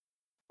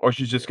or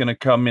she's just gonna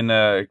come in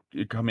a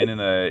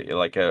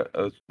like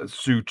a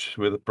suit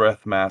with a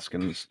breath mask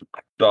and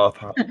Nope, Darth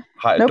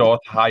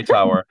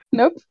Hightower.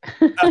 nope.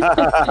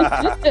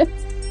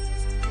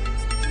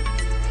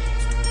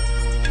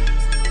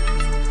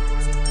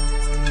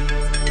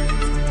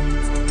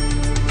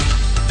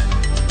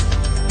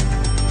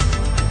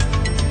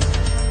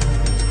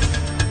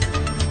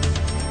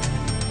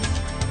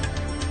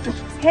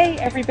 Hey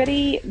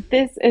everybody,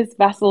 this is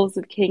Vassals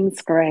of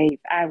Kingsgrave,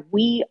 and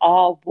we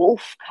are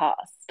Wolfcast.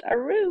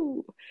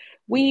 Aroo!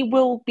 We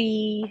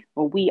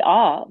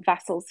are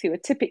vassals who are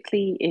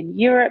typically in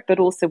Europe, but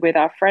also with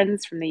our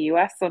friends from the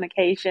US on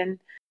occasion,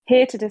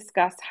 here to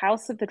discuss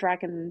House of the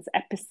Dragon,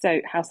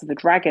 episode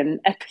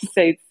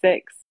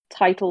 6,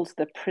 titled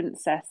The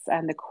Princess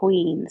and the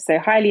Queen. So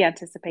highly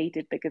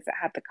anticipated because it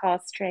had the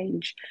cast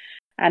change.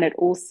 And it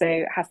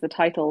also has the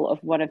title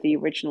of one of the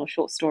original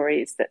short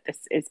stories that this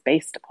is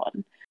based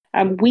upon.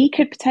 We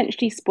could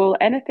potentially spoil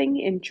anything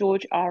in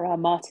George R.R.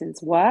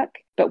 Martin's work,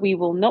 but we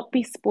will not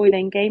be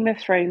spoiling Game of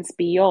Thrones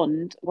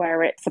beyond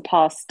where it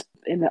surpassed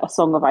in the A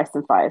Song of Ice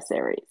and Fire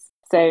series.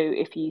 So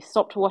if you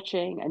stopped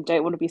watching and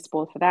don't want to be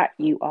spoiled for that,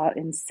 you are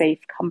in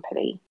safe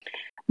company.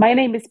 My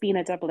name is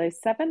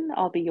Bina007.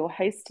 I'll be your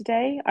host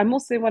today. I'm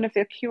also one of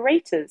the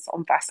curators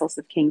on Vassals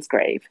of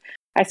Kingsgrave.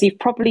 As you've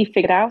probably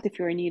figured out if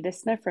you're a new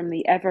listener from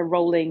the ever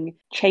rolling,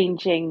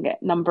 changing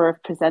number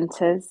of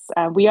presenters,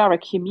 we are a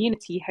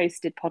community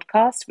hosted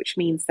podcast, which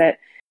means that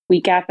we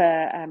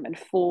gather and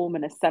form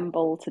and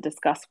assemble to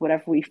discuss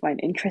whatever we find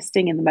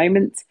interesting in the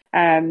moment.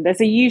 There's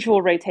a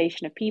usual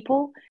rotation of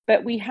people,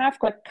 but we have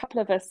got a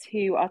couple of us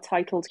who are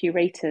titled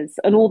curators.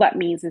 And all that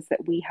means is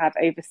that we have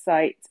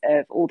oversight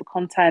of all the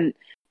content,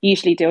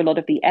 usually do a lot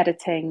of the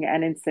editing,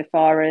 and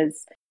insofar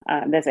as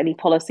there's any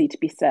policy to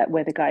be set,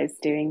 we're the guys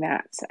doing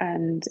that.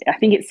 And I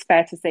think it's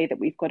fair to say that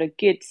we've got a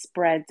good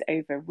spread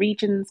over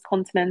regions,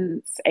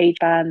 continents, age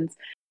bands,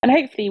 and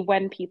hopefully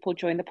when people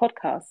join the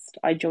podcast.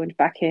 I joined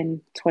back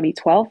in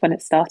 2012 when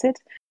it started,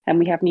 and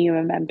we have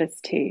newer members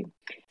too.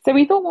 So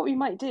we thought what we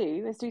might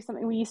do is do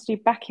something we used to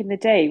do back in the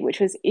day, which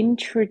was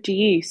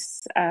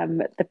introduce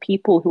the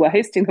people who are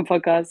hosting the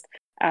podcast.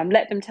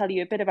 Let them tell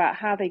you a bit about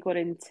how they got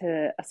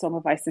into A Song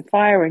of Ice and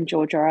Fire and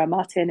George R.R.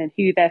 Martin and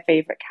who their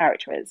favourite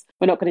character is.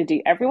 We're not going to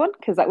do everyone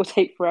because that will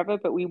take forever,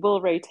 but we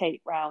will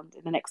rotate round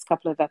in the next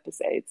couple of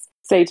episodes.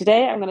 So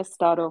today I'm going to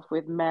start off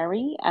with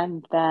Mary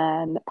and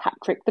then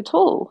Patrick the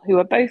Tall, who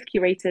are both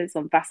curators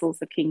on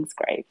Vassals of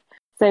Kingsgrave.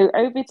 So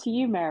over to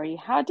you, Mary.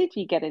 How did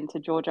you get into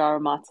George R.R.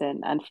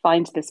 Martin and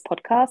find this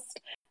podcast?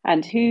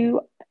 And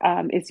who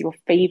is your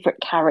favorite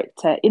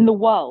character in the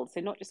world? So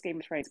not just Game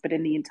of Thrones, but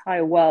in the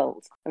entire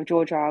world of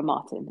George R.R.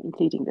 Martin,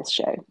 including this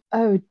show.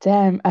 Oh,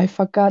 damn. I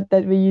forgot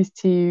that we used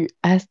to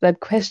ask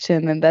that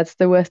question, and that's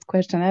the worst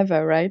question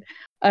ever, right?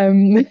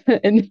 And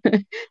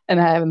I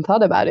haven't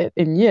thought about it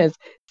in years.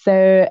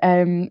 So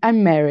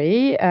I'm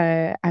Mary.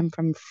 I'm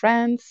from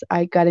France.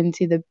 I got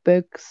into the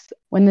books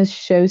when the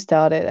show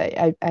started.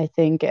 I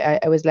think I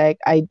was like,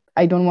 I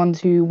don't want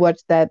to watch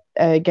that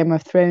Game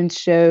of Thrones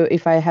show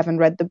if I haven't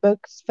read the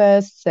books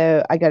first.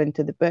 So I got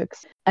into the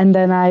books. And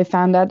then I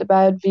found out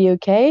about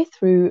VOK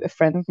through a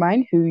friend of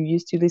mine who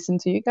used to listen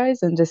to you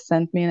guys and just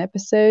sent me an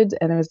episode.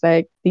 And I was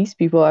like, these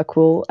people are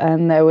cool.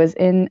 And I was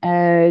in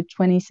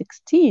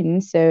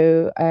 2016.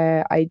 So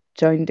I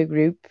joined the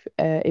group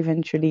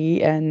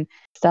eventually and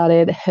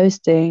started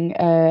hosting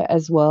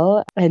as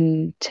well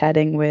and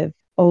chatting with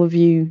all of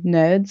you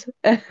nerds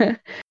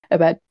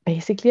about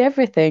basically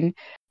everything.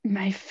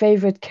 My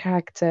favorite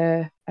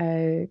character,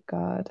 oh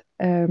God,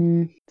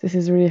 this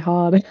is really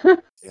hard.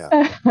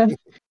 Yeah.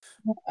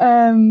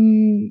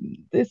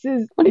 This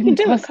is Well, you can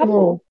do a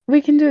couple.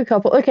 We can do a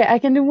couple. Okay, I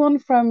can do one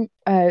from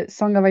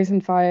Song of Ice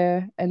and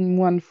Fire and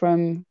one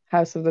from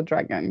House of the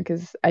Dragon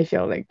because I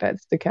feel like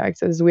that's the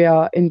characters we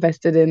are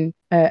invested in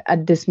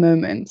at this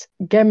moment.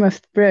 Game of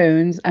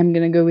Thrones, I'm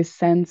gonna go with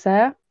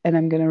Sansa, and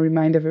I'm gonna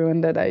remind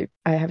everyone that I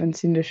haven't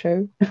seen the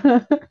show.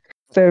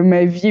 So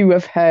my view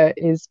of her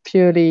is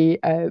purely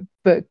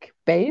book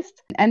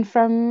based. And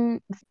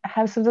from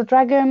House of the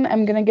Dragon,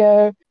 I'm gonna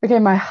go. Okay,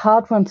 my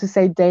heart wants to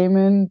say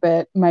Daemon,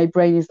 but my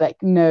brain is like,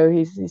 no,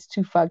 he's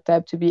too fucked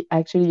up to be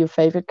actually your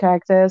favorite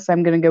character. So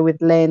I'm gonna go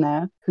with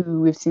Lena,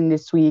 who we've seen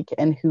this week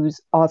and who's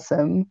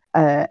awesome.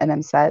 And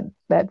I'm sad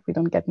that we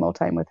don't get more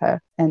time with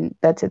her. And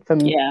that's it for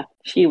me. Yeah,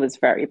 she was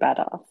very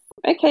badass.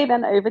 Okay,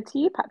 then over to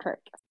you, Patrick.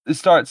 It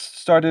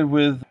started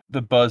with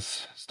the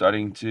buzz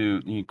starting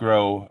to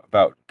grow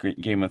about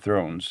Game of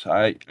Thrones.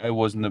 I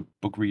wasn't a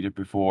book reader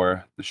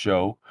before the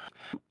show.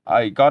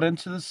 I got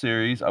into the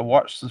series. I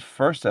watched the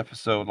first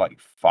episode like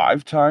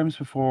 5 times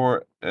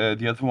before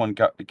the other one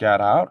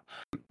got out.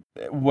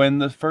 When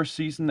the first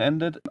season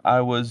ended,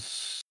 I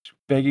was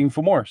begging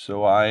for more,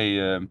 so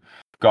I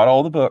got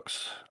all the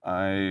books.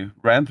 I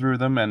ran through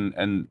them,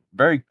 and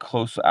very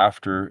close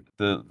after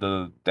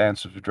the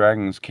Dance of the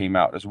Dragons came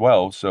out as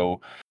well.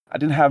 So I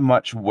didn't have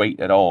much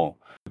wait at all.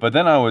 But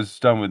then I was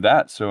done with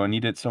that, so I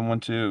needed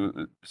someone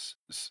to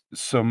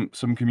some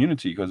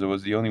community because I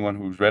was the only one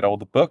who's read all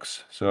the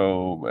books.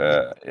 So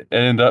I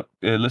ended up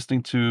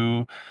listening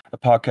to a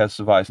podcast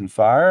of Ice and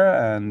Fire,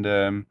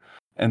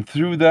 and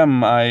through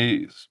them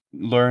I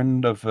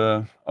learned of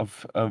a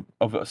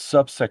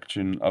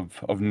subsection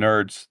of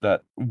nerds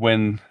that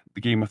when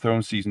the Game of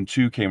Thrones season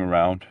 2 came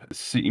around,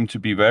 seemed to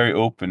be very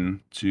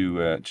open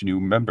to new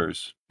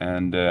members,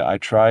 and I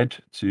tried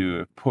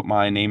to put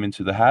my name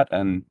into the hat,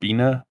 and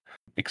Bina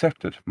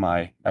accepted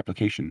my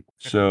application.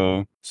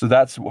 So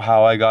that's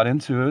how I got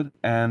into it.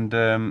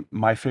 And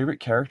my favorite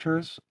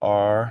characters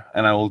are,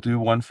 and I will do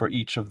one for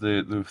each of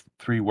the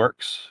 3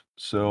 works.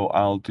 So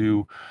I'll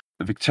do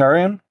the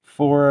Victarion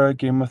for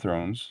Game of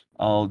Thrones.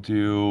 I'll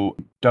do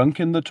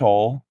Duncan the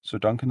Tall. So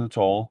Duncan the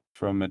Tall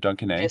from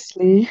Duncan A.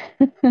 Obviously.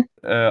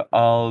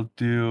 I'll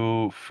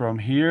do from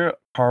here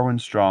Harwin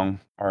Strong,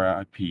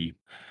 R.I.P.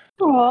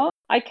 Aw,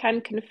 I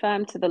can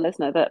confirm to the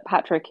listener that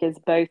Patrick is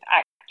both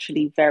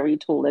actually very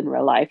tall in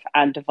real life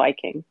and a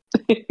Viking.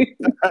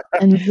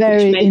 And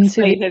very may into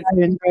explain his-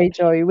 Victorian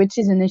Greyjoy, which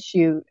is an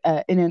issue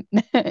in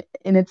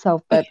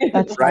itself, but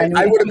that's Right. fine.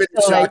 I We would have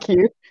been still like shocked.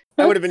 you.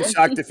 I would have been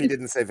shocked if he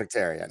didn't say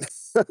Victarion.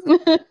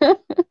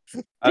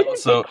 I Didn't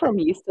also,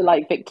 Vikram used to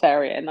like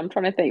Victorian? I'm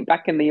trying to think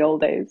back in the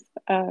old days.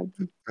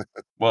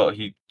 well,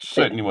 he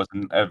certainly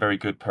wasn't a very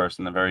good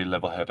person, a very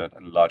level-headed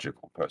and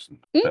logical person,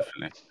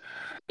 definitely.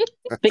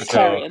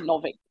 Victorian,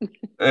 not Vic.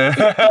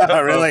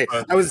 Oh, really?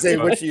 I was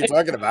saying, which are you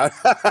talking about?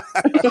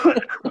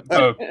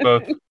 both,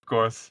 of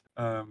course.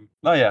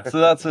 No, yeah. So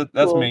that's it.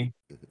 That's Cool. me.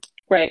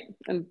 Great.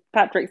 And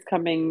Patrick's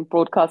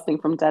broadcasting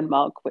from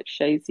Denmark, which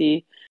shows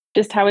you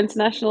just how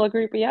international a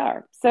group we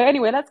are. So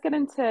anyway, let's get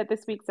into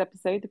this week's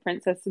episode, The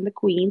Princess and the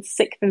Queen,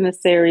 6th in the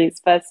series,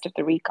 first of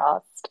the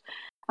recast.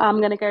 I'm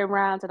going to go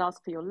around and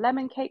ask for your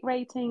lemon cake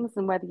ratings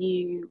and whether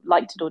you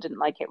liked it or didn't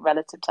like it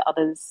relative to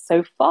others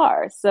so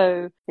far.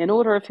 So in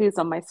order of who's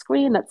on my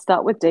screen, let's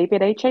start with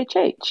David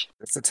HHH.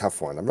 It's a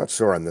tough one. I'm not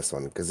sure on this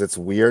one because it's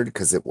weird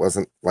because it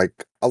wasn't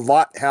like a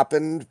lot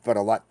happened, but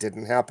a lot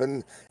didn't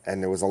happen.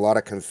 And there was a lot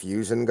of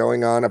confusion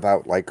going on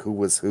about like who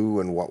was who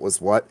and what was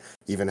what,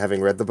 even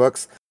having read the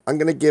books. I'm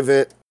going to give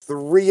it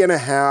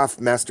 3.5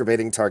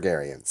 masturbating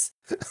Targaryens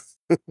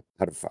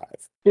out of 5.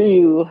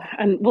 Ooh,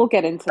 and we'll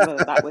get into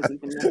whether that was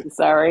even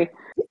necessary.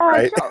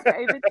 Right. Jock,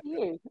 over to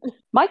you.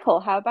 Michael,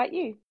 how about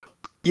you?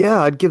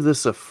 Yeah, I'd give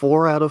this a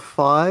 4 out of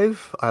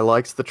 5. I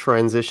liked the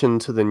transition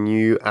to the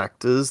new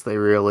actors. They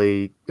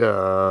really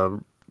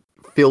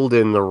filled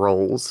in the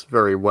roles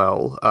very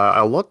well.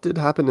 A lot did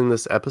happen in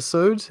this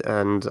episode,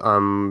 and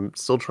I'm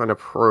still trying to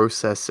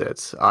process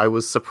it. I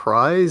was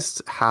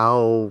surprised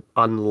how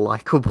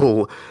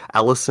unlikable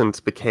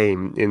Alicent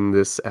became in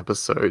this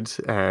episode,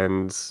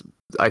 and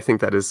I think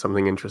that is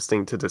something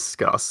interesting to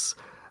discuss.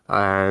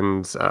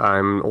 And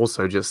I'm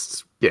also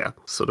just,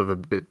 sort of a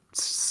bit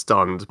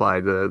stunned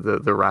by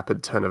the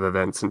rapid turn of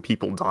events and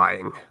people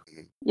dying.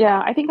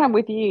 Yeah, I think I'm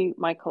with you,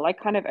 Michael. I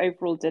kind of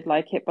overall did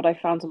like it, but I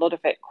found a lot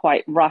of it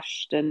quite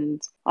rushed,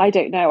 and I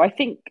don't know. I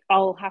think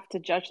I'll have to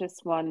judge this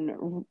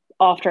one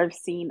after I've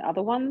seen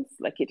other ones.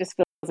 Like, it just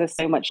feels there's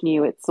so much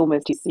new. It's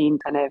almost too soon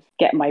to kind of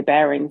get my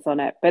bearings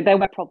on it. But there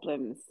were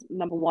problems.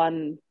 Number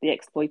one, the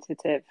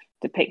exploitative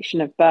depiction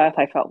of birth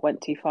I felt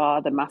went too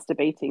far. The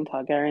masturbating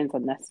Targaryens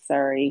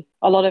unnecessary.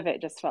 A lot of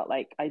it just felt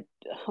like I'm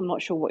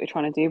not sure what you're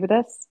trying to do with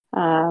this.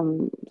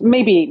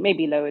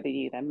 Maybe lower than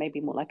you then. Maybe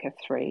more like a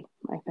 3,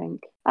 I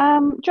think.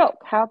 Jock,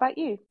 how about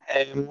you?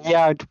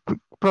 Yeah, I'd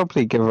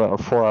probably give it a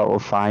 4 out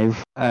of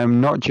 5.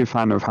 I'm not too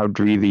fan of how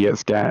dreary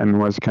it's getting.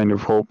 Was kind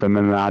of hoping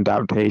in the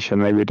adaptation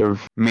they would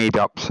have made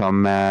up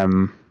some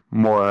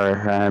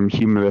more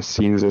humorous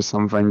scenes or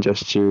something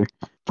just to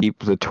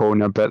keep the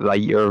tone a bit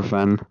lighter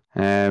than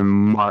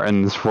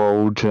Martin's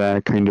world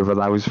kind of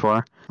allows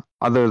for.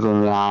 Other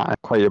than that,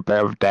 quite a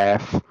bit of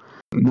death.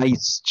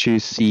 Nice to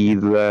see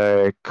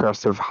the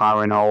Curse of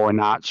Harrenhal in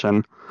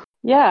action.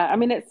 Yeah, I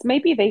mean, it's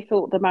maybe they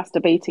thought the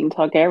masturbating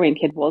Targaryen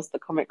kid was the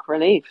comic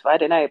relief. I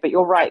don't know, but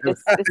you're right.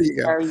 This is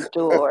very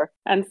dull,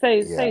 and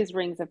so's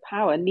Rings of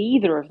Power.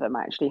 Neither of them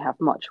actually have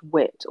much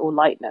wit or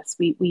lightness.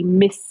 We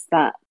miss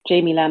that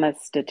Jaime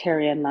Lannister,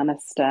 Tyrion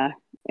Lannister,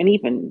 and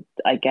even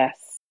I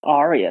guess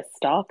Arya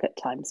Stark at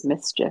times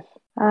mischief.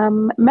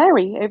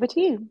 Mary, over to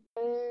you.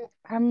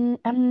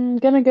 I'm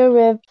gonna go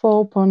with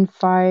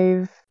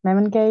 4.5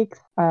 lemon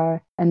cakes,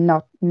 and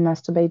not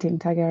masturbating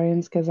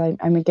Targaryens because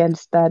I'm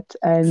against that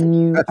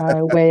new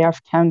way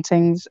of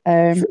counting.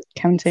 But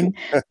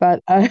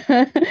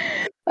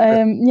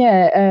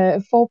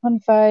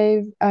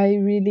 4.5. I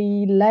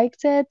really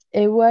liked it.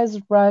 It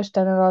was rushed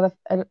and a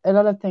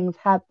lot of things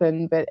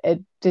happened, but it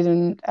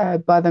didn't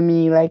bother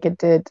me like it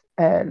did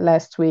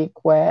last week,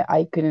 where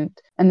I couldn't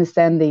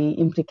understand the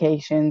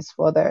implications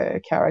for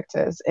the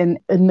characters. In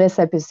this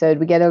episode,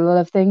 we get a lot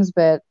of things,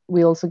 but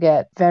we also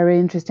get very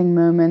interesting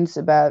moments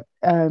about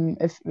a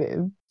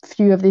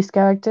few of these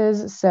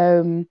characters.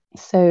 So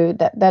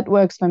that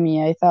works for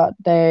me. I thought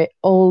they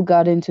all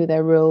got into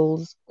their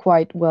roles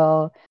quite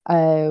well.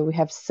 We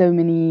have so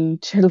many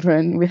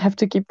children we have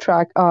to keep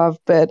track of,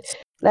 but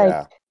Like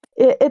Yeah.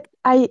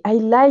 I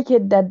like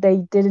it that they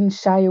didn't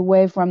shy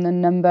away from the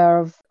number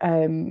of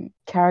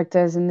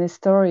characters in this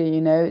story,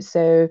 you know.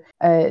 So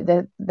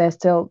there's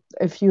still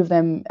a few of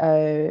them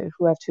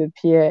who have to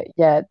appear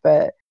yet,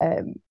 but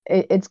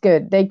it's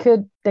good. They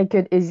could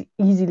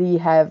easily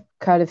have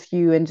cut a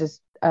few and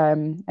just I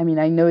mean,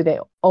 I know they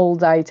all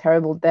die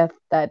terrible death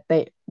that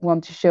they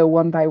want to show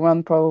one by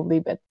one probably,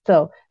 but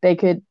still they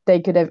could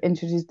have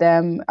introduced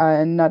them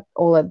not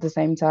all at the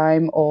same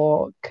time,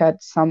 or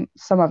cut some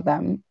of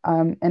them,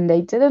 and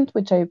they didn't,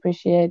 which I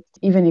appreciate,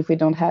 even if we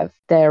don't have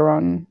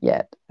Daron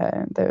yet,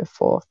 the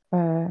fourth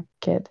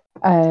kid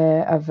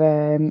of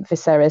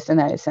Viserys and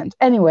Alicent.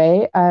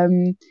 Anyway,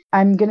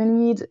 I'm gonna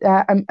need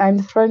I'm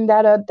throwing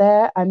that out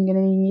there. I'm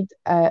gonna need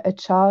a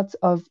chart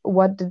of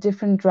what the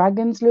different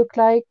dragons look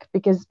like,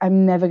 because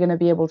I'm never gonna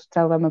be able to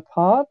tell them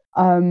apart.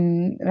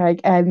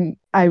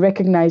 I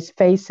recognize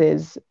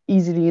faces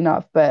easily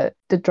enough, but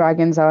the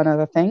dragons are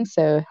another thing.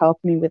 So help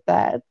me with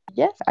that.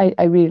 Yes,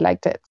 I really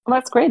liked it. Well,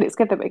 that's great. It's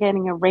good that we're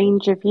getting a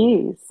range of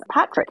views.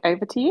 Patrick,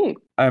 over to you.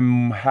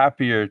 I'm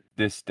happier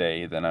this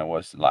day than I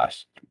was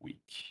last week.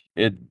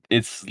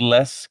 It's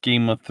less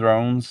Game of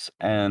Thrones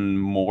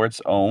and more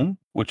its own,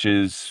 which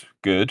is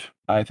good,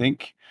 I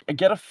think. I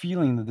get a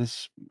feeling that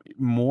this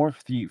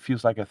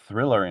feels like a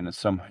thriller in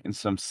some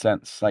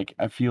sense. Like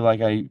I feel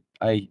like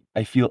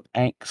I feel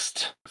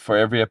angst for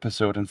every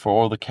episode and for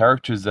all the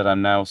characters that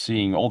I'm now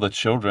seeing, all the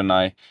children.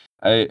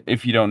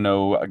 If you don't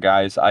know,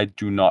 guys, I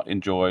do not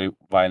enjoy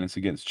violence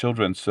against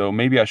children, so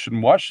maybe I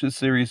shouldn't watch this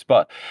series,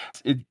 but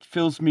it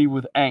fills me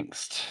with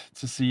angst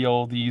to see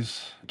all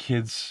these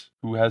kids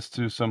who has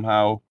to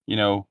somehow,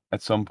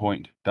 at some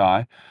point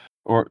die.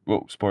 Or,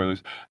 well,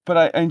 spoilers. But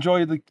I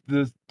enjoy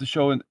the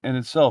show in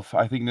itself.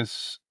 I think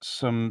there's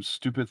some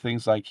stupid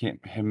things like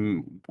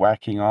him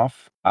whacking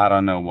off. I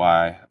don't know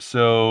why.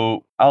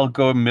 So I'll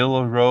go middle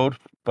of the road,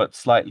 but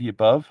slightly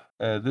above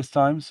this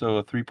time. So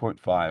a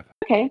 3.5.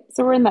 Okay,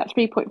 so we're in that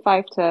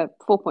 3.5 to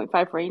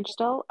 4.5 range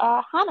still.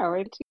 Hannah,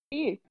 over to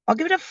you. I'll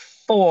give it a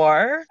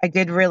 4. I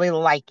did really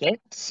like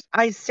it.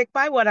 I stick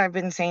by what I've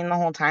been saying the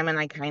whole time, and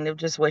I kind of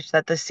just wish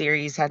that the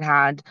series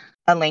had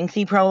a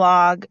lengthy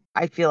prologue.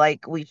 I feel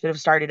like we should have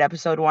started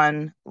episode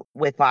 1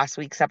 with last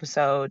week's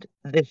episode.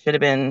 This should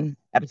have been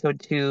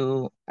episode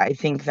 2. I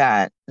think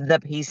that the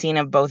pacing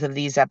of both of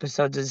these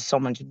episodes is so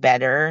much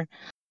better.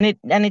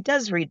 And it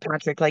does read,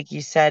 Patrick, like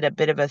you said, a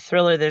bit of a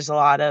thriller. There's a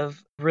lot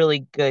of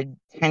really good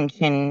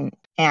tension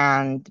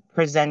and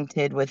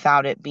presented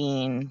without it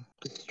being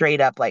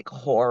straight up like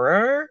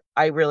horror.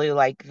 I really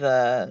like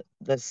the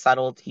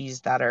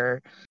subtleties that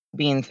are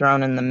being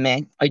thrown in the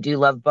mix. I do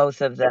love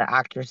both of the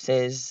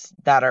actresses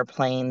that are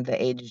playing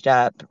the aged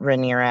up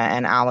Rhaenyra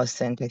and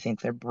Alicent. I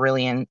think they're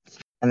brilliant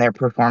and their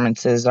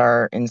performances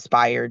are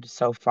inspired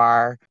so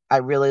far. I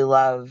really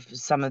love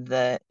some of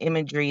the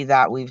imagery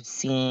that we've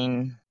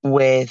seen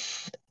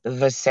with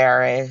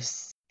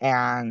Viserys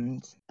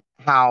and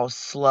how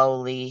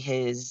slowly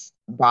his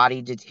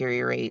body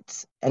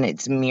deteriorates, and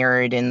it's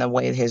mirrored in the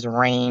way his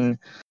reign,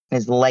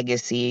 his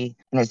legacy,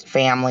 and his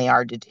family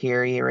are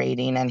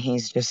deteriorating. And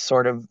he's just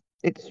sort of,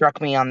 it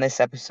struck me on this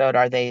episode,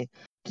 are they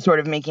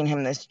sort of making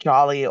him this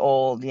jolly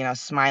old,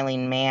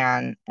 smiling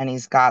man, and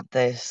he's got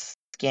this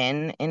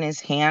skin in his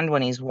hand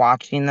when he's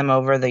watching them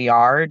over the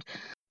yard.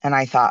 And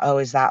I thought, oh,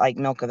 is that like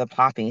Milk of the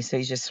Poppy? So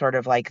he's just sort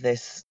of like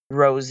this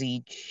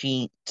rosy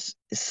cheeked,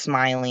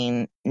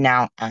 smiling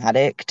now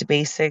addict,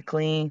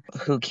 basically,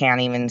 who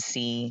can't even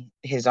see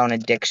his own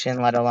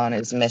addiction, let alone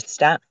his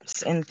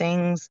missteps and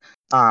things.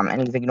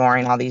 And he's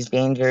ignoring all these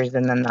dangers.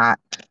 And then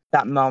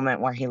that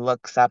moment where he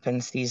looks up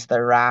and sees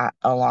the rat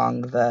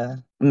along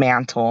the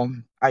mantle,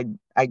 I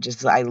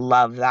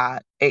love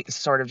that. It's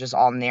sort of just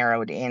all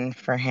narrowed in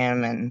for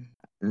him, and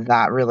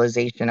that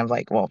realization of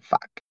like, well,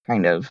 fuck,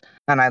 kind of.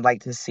 And I'd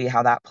like to see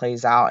how that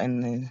plays out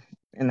in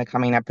the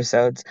coming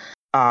episodes.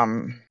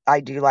 I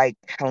do like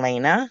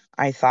Helena.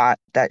 I thought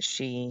that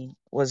she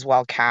was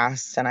well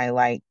cast, and I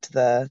liked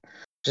the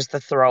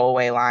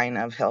throwaway line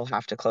of he'll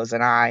have to close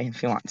an eye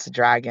if he wants a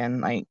dragon.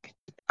 Like,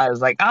 I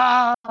was like,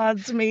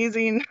 it's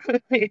amazing.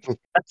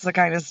 That's the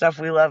kind of stuff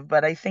we love.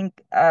 But I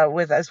think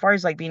with as far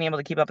as like being able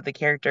to keep up with the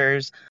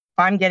characters,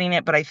 I'm getting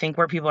it. But I think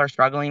where people are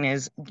struggling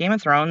is Game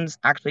of Thrones,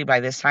 actually, by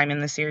this time in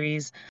the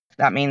series,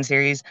 that main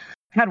series,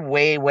 had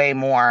way, way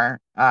more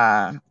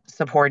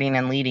supporting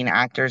and leading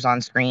actors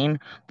on screen.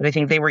 But I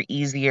think they were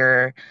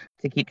easier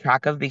to keep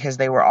track of because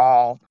they're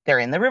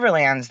in the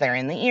Riverlands, they're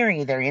in the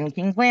Eyrie, they're in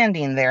King's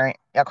Landing, they're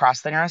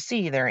across the North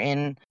Sea, they're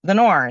in the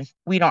North.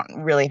 We don't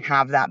really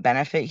have that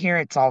benefit here.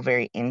 It's all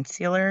very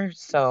insular.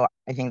 So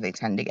I think they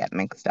tend to get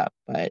mixed up.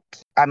 But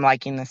I'm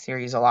liking the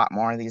series a lot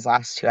more these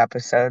last 2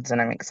 episodes, and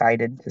I'm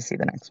excited to see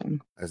the next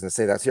one. I was going to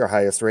say, that's your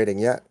highest rating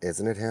yet,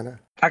 isn't it, Hannah?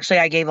 Actually,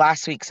 I gave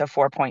last week's a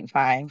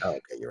 4.5. Oh,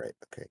 okay, you're right.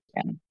 Okay.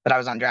 Yeah, but I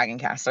was on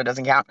Dragoncast, so it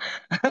doesn't count.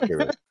 You're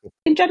right.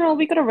 In general,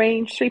 we got a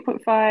range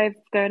 3.5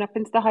 going up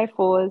into the high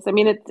 4s. I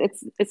mean,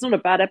 it's not a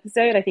bad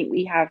episode. I think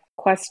we have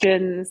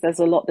questions. There's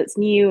a lot that's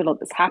new, a lot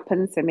that's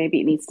happened, so maybe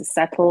it needs to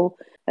settle.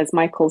 as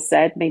Michael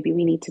said, maybe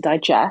we need to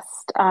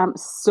digest.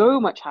 So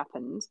much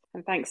happened,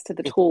 and thanks to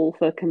the tool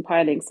for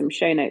compiling some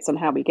show notes on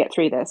how we get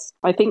through this.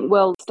 I think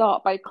we'll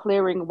start by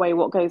clearing away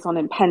what goes on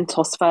in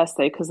Pentos first,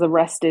 though, because the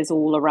rest is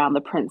all around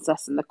the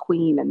princess and the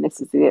queen, and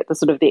this is the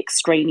sort of the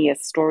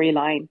extraneous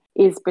storyline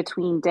is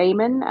between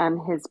Damon and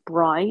his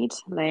bride,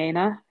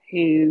 Lena,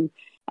 who,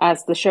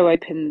 as the show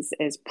opens,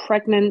 is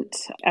pregnant.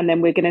 And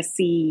then we're going to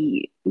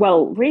see,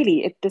 well,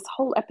 really, this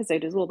whole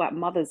episode is all about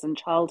mothers and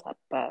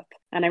childbirth.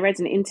 And I read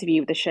an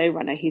interview with the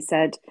showrunner who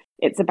said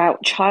it's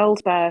about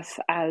childbirth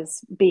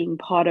as being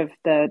part of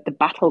the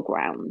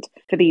battleground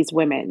for these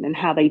women and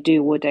how they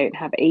do or don't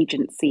have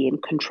agency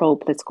and control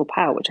political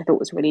power, which I thought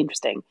was really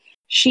interesting.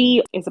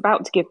 She is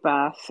about to give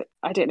birth.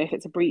 I don't know if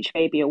it's a breech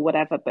baby or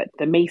whatever, but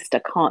the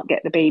maester can't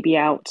get the baby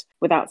out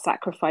without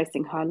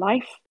sacrificing her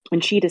life.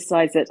 And she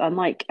decides that,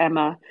 unlike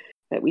Emma,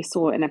 that we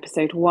saw in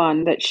episode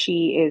 1, that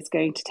she is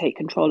going to take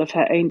control of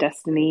her own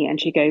destiny,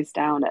 and she goes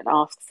down and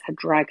asks her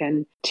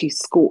dragon to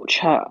scorch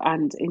her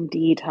and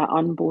indeed her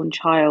unborn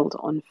child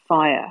on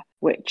fire,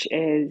 which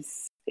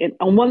is,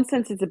 on one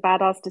sense, it's a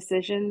badass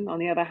decision. On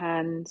the other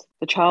hand,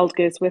 the child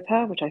goes with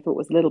her, which I thought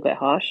was a little bit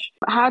harsh.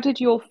 How did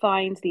you all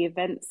find the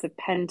events of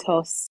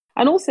Pentos?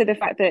 And also the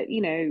fact that,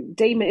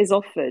 Damon is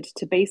offered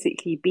to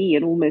basically be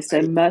almost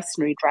a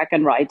mercenary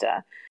dragon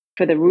rider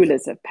for the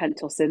rulers of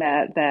Pentos in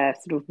their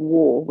sort of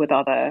war with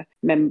other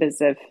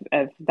members of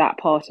that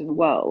part of the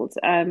world.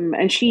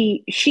 And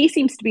she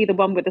seems to be the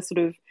one with the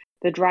sort of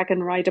the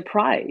dragon rider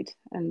pride,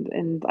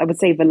 and I would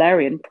say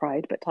Valerian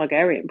pride, but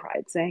Targaryen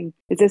pride, saying,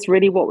 is this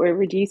really what we're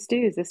reduced to?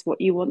 Is this what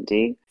you want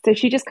to do? So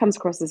she just comes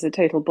across as a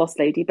total boss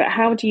lady. But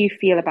how do you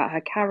feel about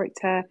her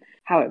character,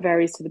 how it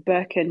varies to the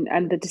book,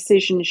 and the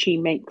decision she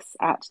makes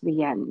at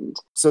the end?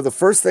 So the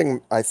first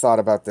thing I thought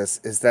about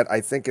this is that I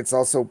think it's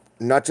also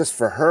not just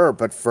for her,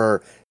 but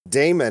for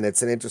Damon,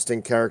 it's an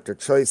interesting character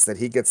choice that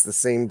he gets the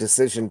same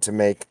decision to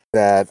make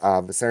that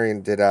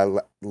Viserion did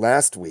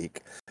last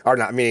week, or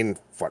not, I mean,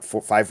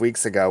 5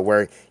 weeks ago,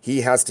 where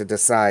he has to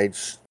decide,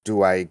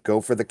 do I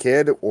go for the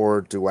kid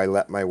or do I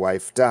let my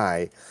wife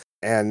die?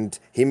 And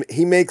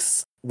he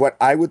makes what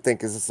I would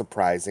think is a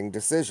surprising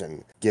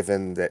decision,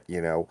 given that,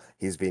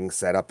 he's being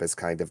set up as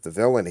kind of the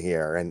villain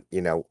here. And,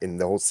 in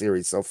the whole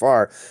series so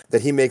far,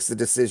 that he makes the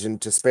decision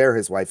to spare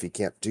his wife. He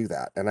can't do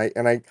that. And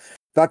I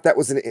thought that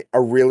was a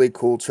really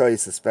cool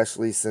choice,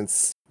 especially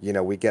since,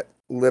 we get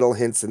little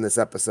hints in this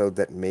episode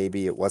that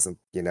maybe it wasn't,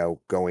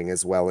 going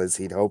as well as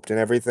he'd hoped and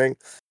everything.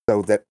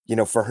 So that,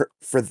 for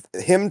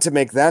him to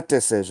make that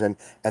decision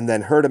and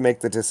then her to make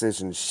the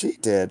decision she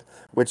did,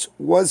 which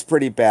was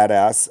pretty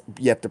badass,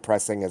 yet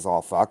depressing as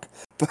all fuck.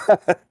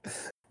 But,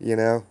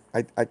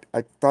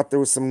 I thought there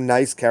was some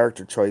nice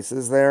character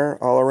choices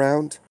there all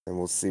around, and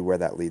we'll see where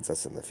that leads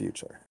us in the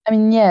future. I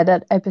mean, yeah,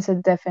 that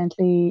episode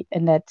definitely,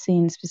 and that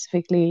scene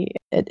specifically,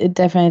 it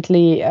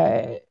definitely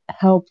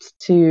helped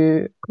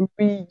to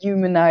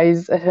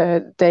rehumanize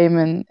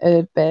Damon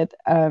a bit.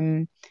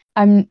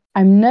 I'm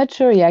not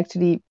sure he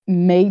actually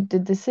made the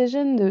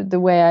decision. The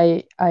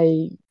way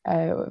I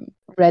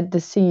read the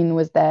scene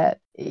was that,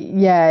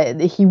 yeah,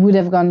 he would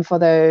have gone for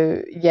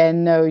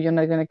no, you're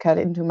not going to cut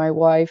into my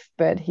wife,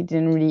 but he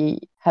didn't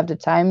really have the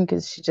time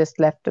because she just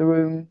left the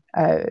room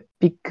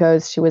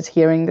because she was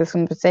hearing this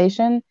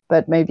conversation.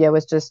 But maybe I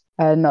was just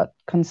not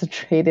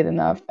concentrated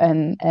enough,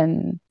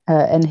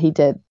 and he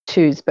did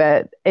choose.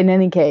 But in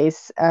any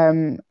case,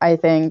 I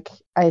think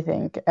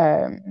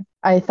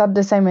I thought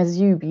the same as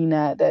you,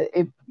 Bina, that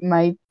it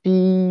might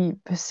be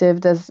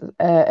perceived as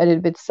a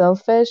little bit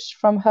selfish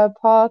from her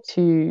part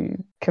to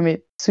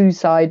commit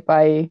suicide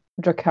by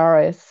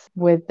Dracarys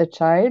with the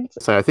child.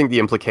 So I think the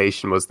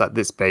implication was that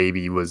this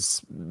baby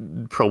was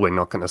probably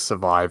not going to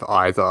survive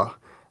either.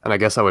 And I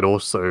guess I would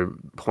also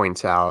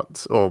point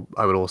out, or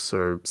I would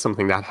also,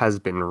 something that has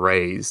been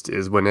raised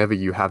is whenever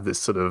you have this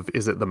sort of,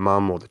 is it the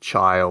mum or the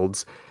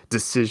child's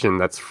decision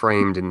that's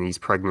framed in these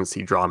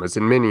pregnancy dramas,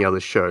 in many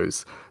other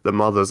shows, the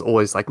mother's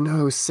always like,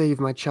 no, save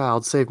my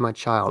child, save my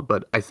child.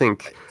 But I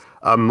think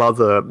a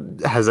mother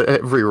has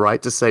every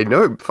right to say,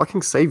 no,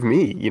 fucking save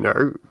me,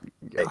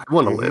 I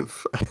want to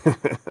live.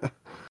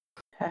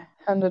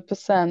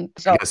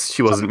 100%. I guess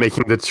she wasn't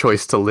making the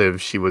choice to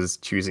live. She was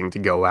choosing to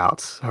go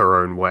out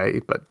her own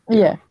way. But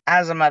yeah.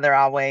 As a mother,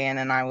 I'll weigh in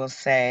and I will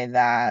say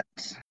that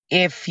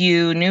if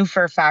you knew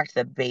for a fact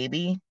that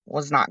baby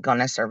was not going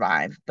to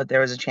survive, but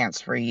there was a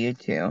chance for you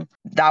to,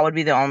 that would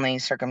be the only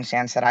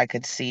circumstance that I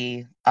could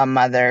see a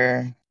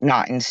mother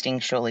not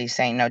instinctually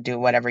saying, no, do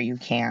whatever you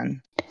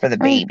can for the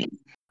baby.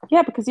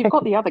 Yeah, because you've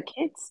got the other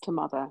kids to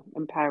mother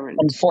and parent.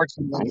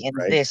 Unfortunately, in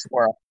this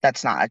world,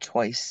 that's not a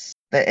choice.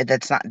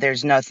 That's not.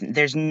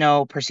 There's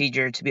no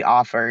procedure to be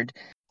offered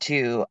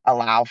to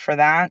allow for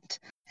that.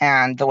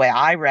 And the way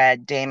I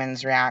read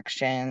Damon's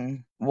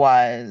reaction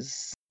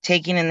was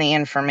taking in the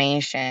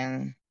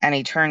information, and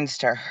he turns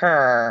to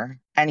her,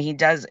 and he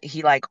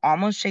like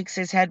almost shakes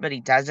his head, but he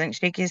doesn't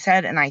shake his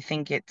head. And I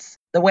think it's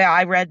the way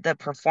I read the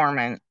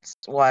performance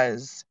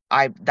was,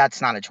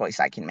 that's not a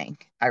choice I can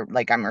make.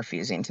 I'm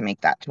refusing to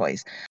make that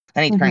choice.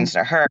 Then he turns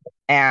to her,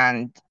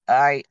 and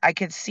I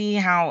could see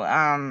how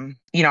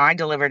I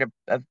delivered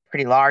a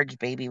pretty large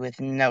baby with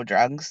no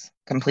drugs,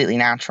 completely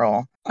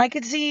natural. I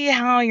could see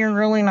how you're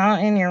really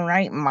not in your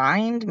right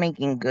mind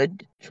making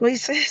good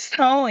choices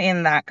though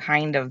in that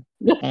kind of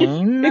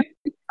pain.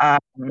 Um,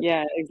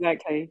 Yeah,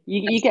 exactly.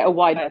 You get a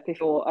wide berth if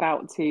you're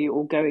about to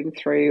or going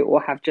through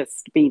or have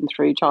just been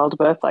through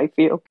childbirth, I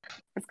feel.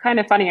 It's kind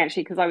of funny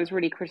actually, because I was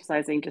really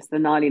criticizing just the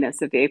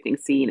gnarliness of the opening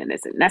scene and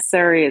is it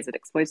necessary? Is it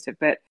explosive?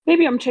 But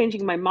maybe I'm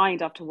changing my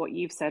mind after what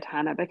you've said,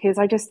 Hannah, because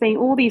I just think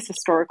all these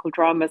historical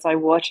dramas I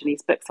watch and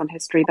these books on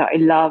history that I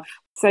love,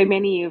 so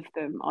many of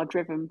them are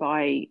driven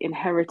by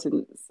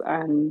inheritance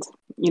and,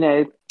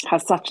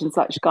 has such and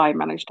such guy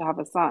managed to have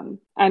a son?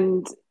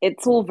 And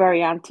it's all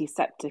very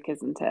antiseptic,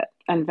 isn't it?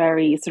 And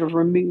very sort of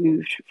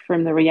removed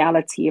from the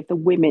reality of the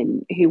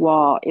women who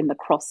are in the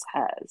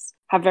crosshairs,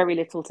 have very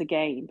little to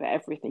gain, but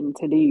everything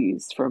to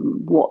lose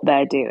from what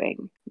they're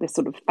doing. This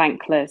sort of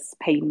thankless,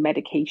 pain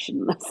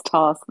medicationless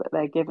task that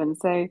they're given.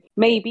 So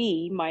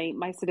maybe my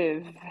sort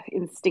of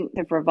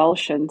instinctive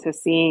revulsion to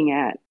seeing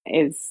it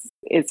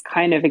is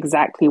kind of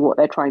exactly what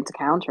they're trying to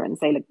counter and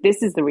say, look,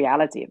 this is the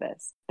reality of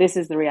this. This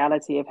is the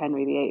reality of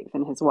Henry VIII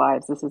and his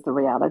wives. This is the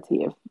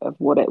reality of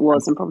what it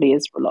was and probably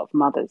is for a lot of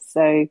mothers.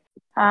 So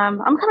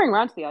I'm coming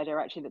around to the idea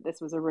actually that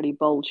this was a really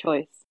bold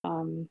choice.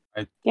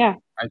 I Yeah.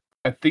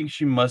 I think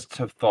she must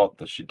have thought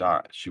that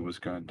she was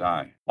gonna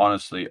die.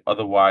 Honestly,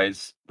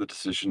 otherwise the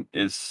decision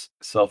is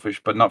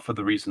selfish, but not for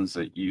the reasons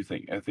that you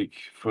think. I think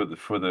for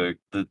the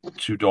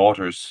two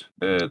daughters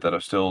that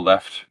are still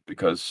left,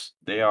 because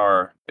they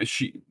are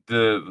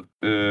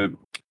the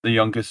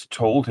youngest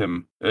told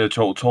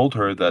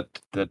her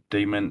that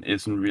Damon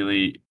isn't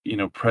really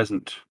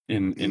present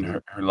in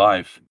her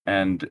life,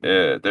 and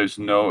there's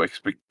no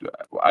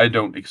I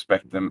don't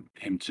expect him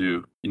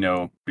to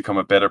become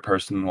a better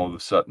person all of a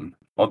sudden,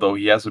 although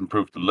he has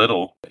improved a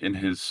little in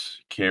his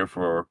care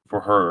for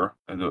her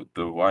and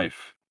the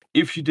wife.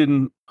 If she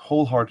didn't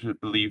wholeheartedly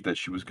believe that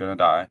she was gonna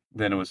die,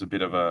 then it was a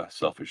bit of a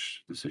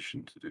selfish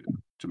decision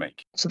to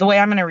make. So the way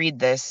I'm going to read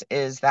this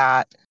is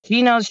that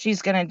she knows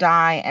she's going to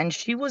die, and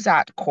she was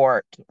at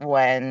court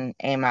when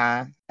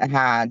Aemma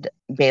had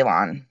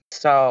Balon.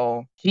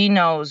 So she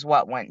knows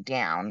what went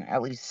down,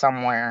 at least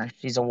somewhere.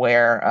 She's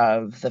aware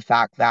of the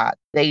fact that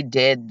they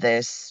did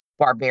this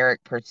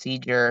barbaric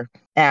procedure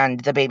and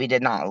the baby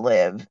did not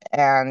live.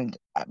 And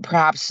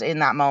perhaps in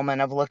that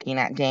moment of looking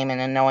at Damon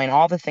and knowing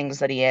all the things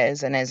that he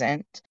is and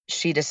isn't,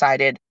 she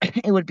decided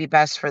it would be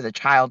best for the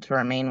child to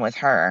remain with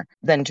her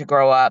than to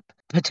grow up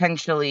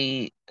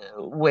potentially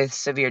with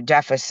severe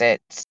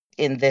deficits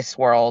in this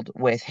world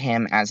with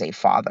him as a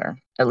father.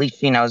 At least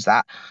she knows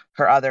that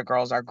her other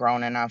girls are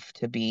grown enough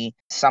to be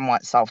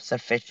somewhat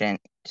self-sufficient,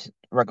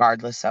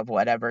 regardless of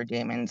whatever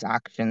Damon's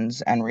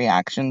actions and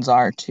reactions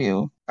are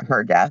to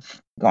her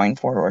death going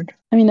forward.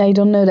 I mean, I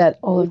don't know that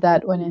all of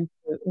that went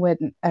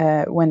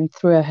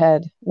through her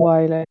head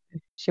while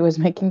she was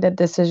making that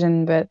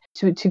decision, but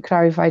to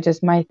clarify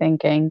just my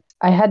thinking,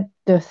 I had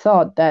the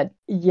thought that,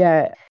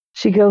 yeah,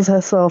 she kills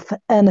herself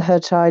and her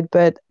child,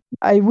 but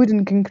I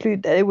wouldn't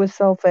conclude that it was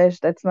selfish.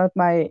 That's not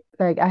I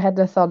had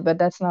the thought, but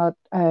that's not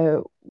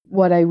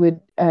what I would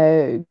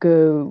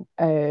go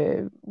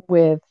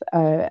with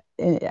at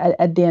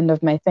the end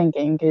of my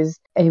thinking, because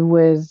it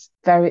was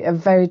a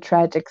very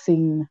tragic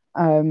scene.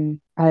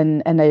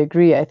 And I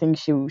agree. I think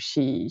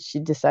she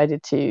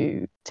decided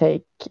to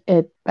take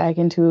it back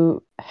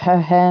into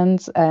her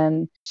hands,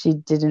 and she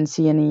didn't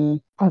see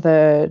any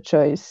other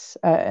choice,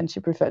 and she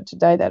preferred to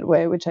die that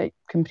way, which I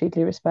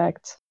completely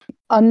respect.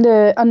 On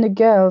the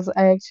girls,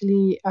 I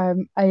actually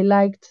I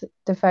liked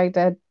the fact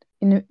that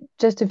in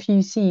just a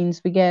few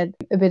scenes we get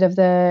a bit of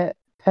the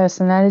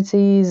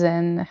personalities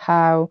and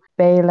how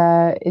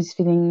Bela is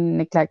feeling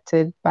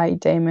neglected by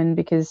Damon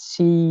because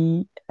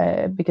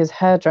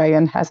her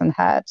dragon hasn't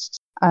hatched.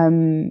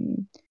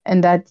 And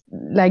that,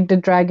 like, the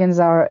dragons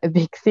are a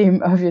big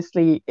theme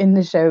obviously in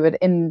the show, but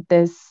in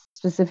this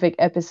specific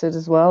episode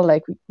as well,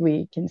 like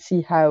we can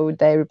see how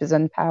they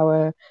represent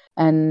power,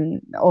 and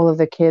all of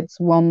the kids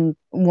want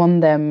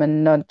them,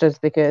 and not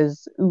just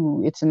because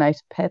it's a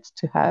nice pet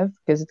to have,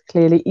 because it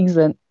clearly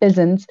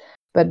isn't,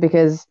 but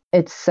because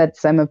it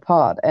sets them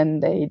apart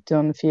and they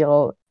don't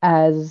feel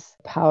as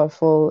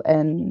powerful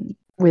and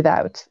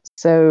without.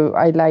 So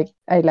I like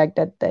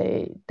that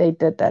they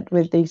did that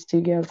with these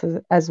two girls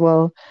as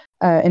well,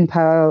 in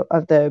parallel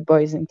of the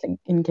boys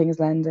in King's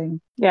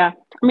Landing. Yeah,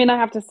 I mean, I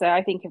have to say,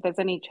 I think if there's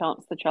any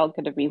chance the child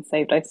could have been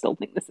saved, I still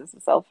think this is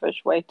a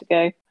selfish way to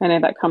go. I know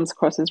that comes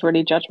across as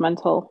really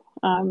judgmental.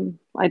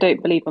 I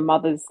don't believe a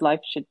mother's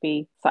life should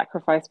be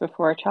sacrificed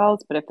before a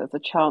child's, but if there's a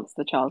chance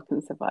the child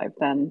can survive,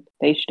 then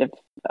they should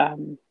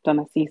have done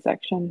a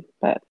C-section.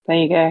 But there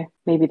you go.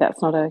 Maybe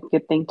that's not a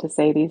good thing to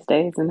say these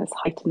days in this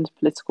heightened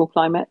political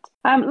climate.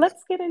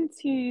 Let's get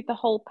into the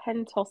whole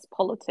Pentos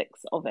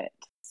politics of it.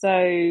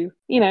 So,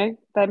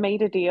 they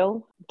made a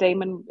deal.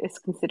 Damon is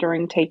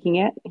considering taking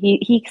it.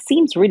 He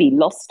seems really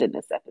lost in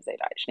this episode,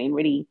 actually, and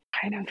really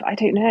kind of, I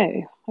don't know.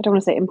 I don't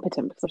want to say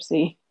impotent, because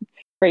obviously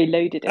very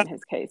loaded in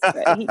his case,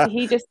 but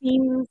he just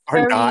seems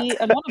Or not. very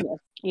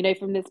anonymous,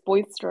 from this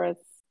boisterous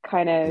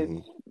kind of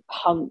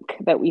punk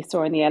that we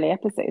saw in the early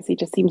episodes. He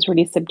just seems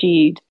really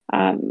subdued.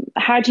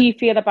 How do you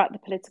feel about the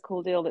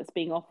political deal that's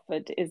being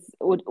offered?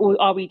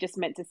 Or are we just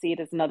meant to see it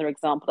as another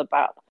example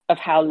of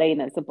how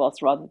Lena's a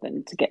boss rather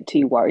than to get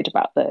too worried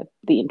about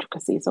the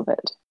intricacies of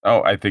it?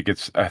 Oh, I think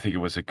it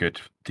was a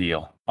good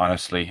deal.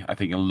 Honestly, I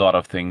think a lot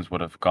of things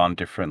would have gone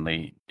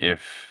differently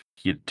if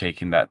he had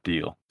taken that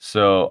deal.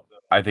 So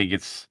I think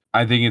it's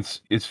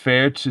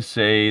fair to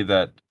say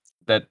that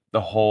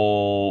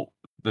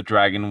the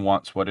dragon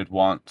wants what it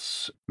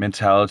wants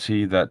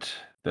mentality that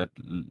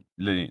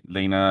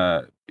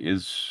Lena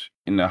is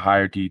in a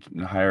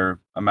higher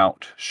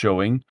amount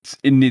showing.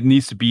 It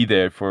needs to be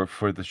there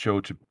for the show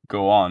to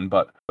go on,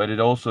 but it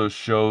also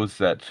shows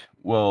that,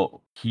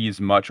 well, he's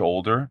much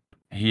older.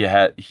 He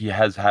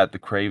has had the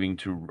craving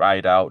to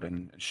ride out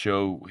and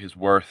show his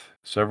worth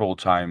several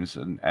times,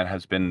 and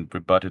has been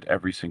rebutted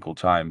every single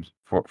time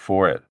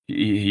for it.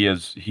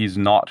 He's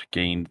not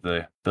gained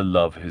the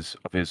love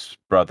of his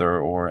brother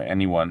or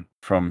anyone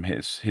from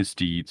his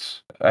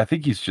deeds. I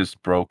think he's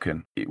just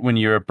broken. When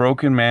you're a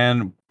broken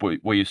man,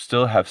 where you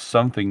still have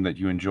something that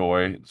you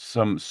enjoy,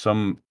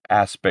 some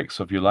aspects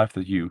of your life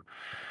that you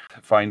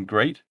find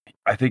great,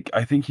 I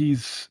think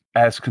he's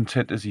as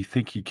content as he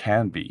think he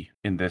can be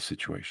in this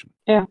situation.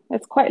 Yeah,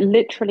 it's quite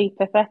literally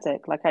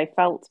pathetic. Like, I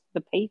felt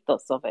the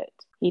pathos of it.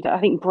 I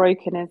think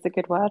broken is a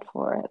good word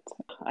for it.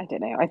 I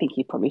don't know. I think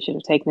he probably should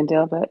have taken the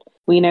deal, but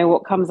we know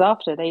what comes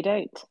after. They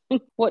don't.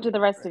 What do the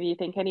rest of you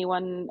think?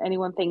 Anyone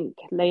think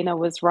Lena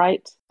was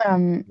right?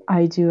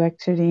 I do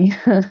actually.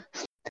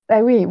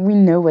 Like we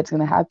know what's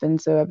going to happen,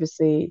 so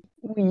obviously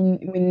we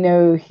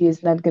know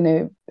he's not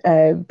going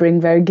to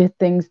bring very good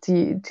things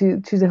to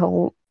the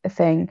whole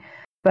thing.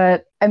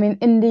 But I mean,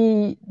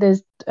 in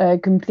there's a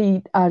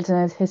complete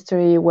alternate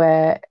history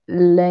where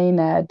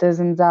Lena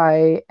doesn't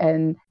die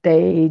and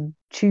they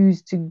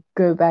choose to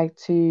go back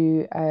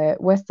to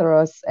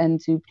Westeros and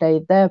to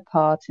play their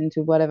part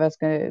into whatever's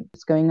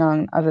going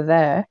on over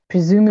there.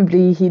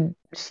 Presumably,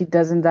 she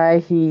doesn't die.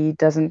 He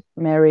doesn't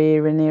marry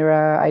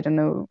Rhaenyra. I don't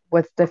know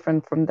what's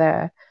different from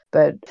there.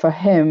 But for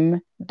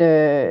him,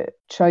 the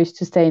choice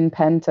to stay in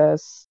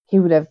Pentos, he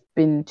would have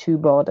been too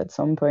bored at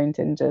some point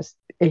and just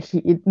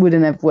it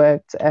wouldn't have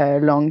worked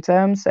long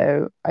term.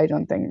 So I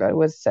don't think that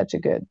was such a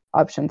good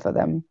option for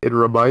them. It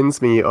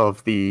reminds me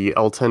of the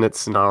alternate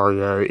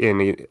scenario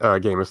in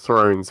Game of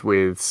Thrones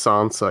with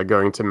Sansa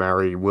going to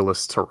marry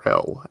Willis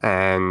Tyrell.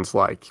 And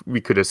like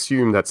we could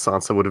assume that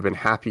Sansa would have been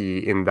happy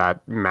in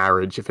that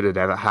marriage if it had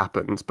ever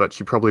happened, but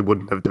she probably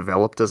wouldn't have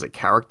developed as a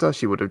character.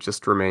 She would have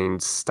just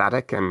remained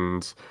static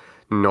and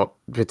not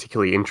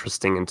particularly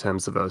interesting in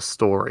terms of her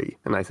story.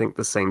 And I think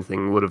the same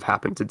thing would have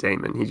happened to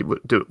Daemon. He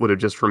would have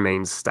just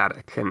remained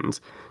static and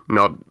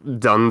not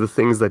done the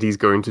things that he's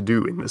going to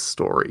do in this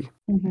story.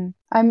 Mm-hmm.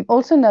 I'm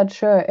also not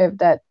sure if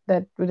that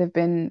would have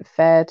been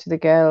fair to the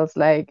girls.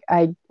 Like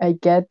I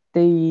get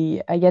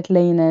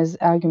Lena's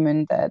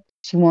argument that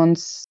she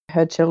wants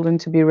her children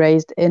to be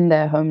raised in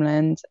their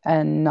homeland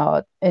and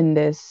not in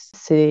this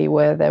city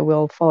where they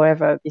will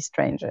forever be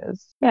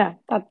strangers. Yeah,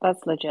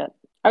 that's legit.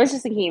 I was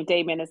just thinking of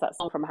Damien as that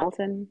song from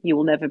Hamilton. You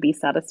will never be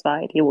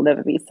satisfied. He will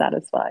never be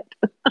satisfied.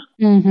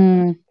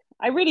 Mm-hmm.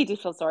 I really do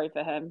feel sorry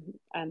for him,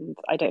 and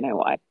I don't know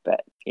why,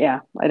 but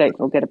yeah, I don't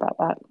feel good about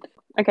that.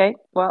 Okay,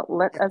 well,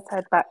 let us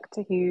head back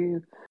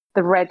to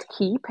the Red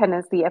Keep, and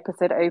as the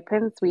episode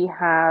opens, we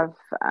have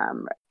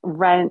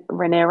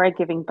Rhaenyra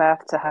giving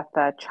birth to her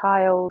third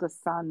child,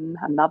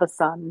 another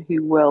son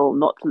who will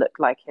not look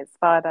like his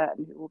father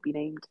and who will be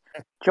named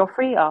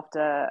Joffrey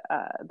after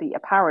the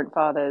apparent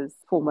father's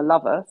former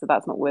lover. So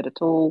that's not weird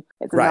at all.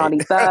 It's a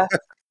gnarly birth.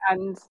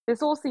 And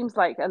this all seems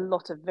like a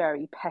lot of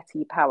very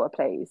petty power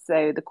plays.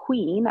 So the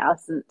Queen,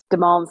 Alicent,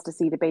 demands to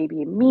see the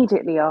baby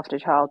immediately after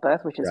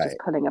childbirth, which is just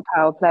pulling a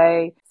power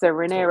play. So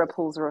Rhaenyra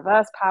pulls a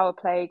reverse power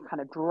play,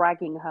 kind of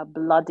dragging her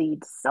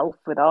bloodied self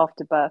with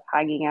afterbirth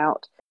hanging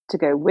out to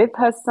go with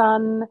her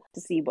son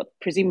to see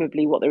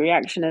presumably what the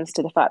reaction is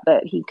to the fact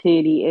that he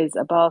clearly is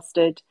a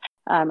bastard.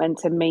 And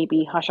to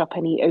maybe hush up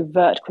any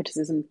overt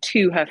criticism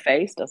to her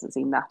face. Doesn't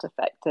seem that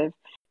effective.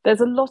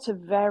 There's a lot of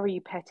very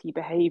petty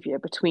behaviour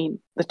between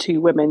the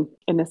two women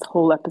in this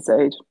whole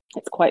episode.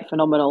 It's quite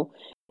phenomenal.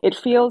 It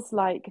feels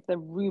like the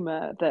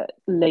rumour that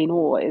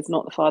Laenor is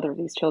not the father of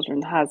these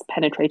children has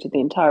penetrated the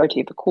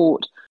entirety of the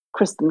court.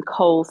 Kristen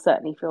Cole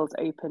certainly feels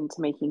open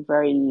to making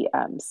very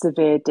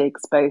severe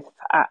digs both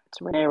at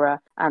Rhaenyra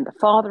and the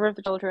father of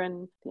the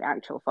children, the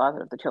actual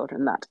father of the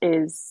children, that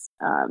is.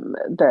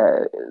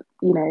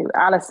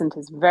 Alicent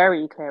is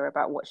very clear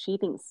about what she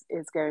thinks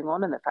is going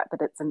on and the fact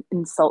that it's an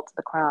insult to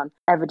the crown,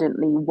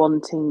 evidently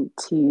wanting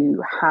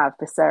to have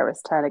Viserys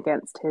turn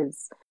against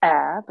his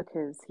heir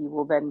because he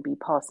will then be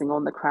passing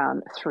on the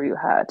crown through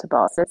her to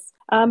Barcis.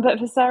 But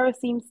Viserys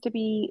seems to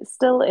be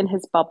still in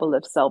his bubble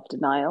of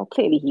self-denial.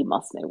 Clearly he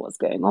must know what's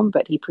going on,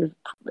 but he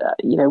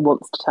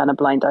wants to turn a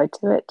blind eye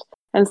to it.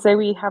 And so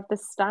we have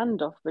this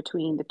standoff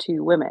between the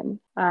two women,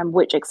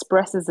 which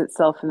expresses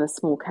itself in the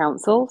small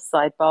council.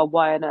 Sidebar: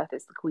 why on earth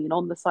is the queen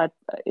on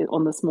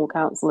the small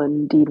council,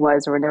 and indeed why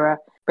is Rhaenyra?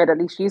 But at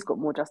least she's got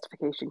more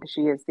justification because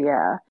she is the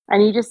heir.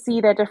 And you just see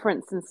their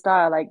difference in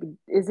style. Like,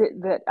 is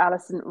it that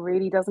Alicent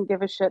really doesn't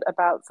give a shit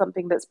about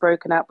something that's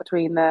broken out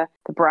between the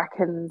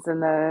Brackens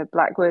and the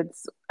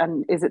Blackwoods?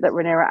 And is it that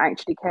Rhaenyra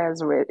actually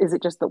cares, or is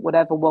it just that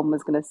whatever one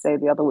was going to say,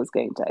 the other was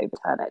going to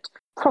overturn it?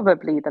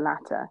 Probably the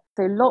latter.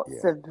 So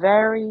lots of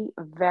very,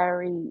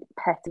 very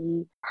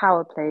petty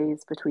power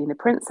plays between the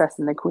princess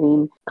and the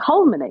queen,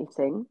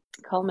 culminating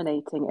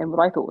in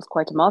what I thought was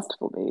quite a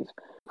masterful move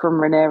from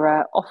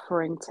Rhaenyra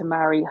offering to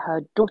marry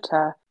her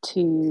daughter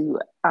to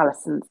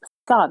Alicent's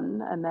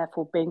son, and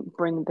therefore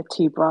bring the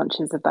two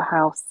branches of the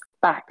house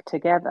back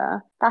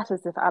together. That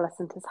is if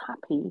Alicent is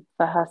happy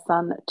for her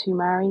son to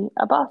marry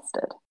a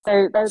bastard.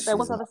 So there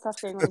was other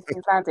stuff going on in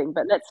King's Landing,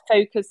 but let's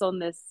focus on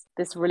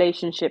this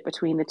relationship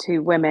between the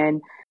two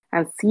women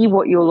and see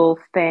what you'll all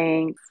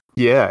think.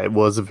 Yeah, it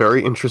was a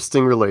very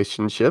interesting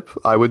relationship.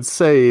 I would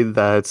say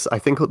that I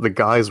think the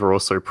guys were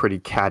also pretty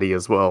catty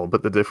as well,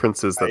 but the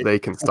difference is that they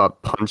can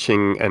start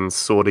punching and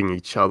sorting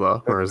each other,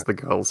 whereas the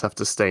girls have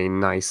to stay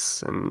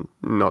nice and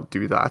not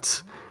do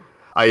that.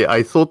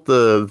 I thought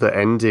the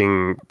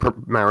ending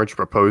marriage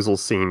proposal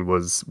scene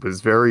was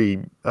very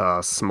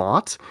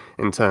smart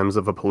in terms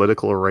of a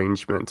political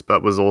arrangement,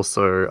 but was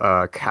also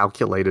a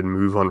calculated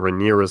move on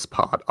Rhaenyra's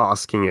part,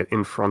 asking it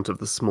in front of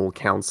the small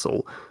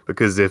council,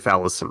 because if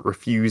Alicent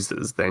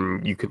refuses,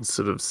 then you can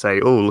sort of say,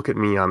 oh, look at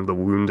me, I'm the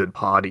wounded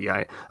party,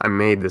 I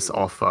made this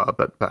offer,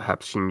 but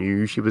perhaps she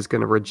knew she was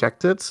going to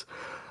reject it.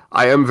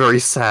 I am very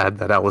sad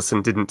that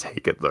Alicent didn't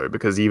take it, though,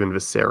 because even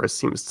Viserys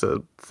seems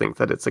to think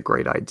that it's a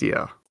great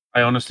idea.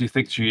 I honestly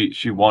think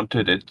she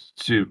wanted it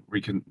to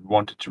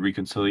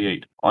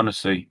reconciliate.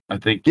 Honestly, I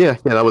think. Yeah,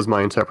 that was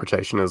my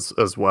interpretation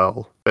as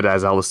well. But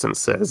as Alicent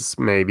says,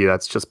 maybe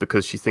that's just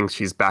because she thinks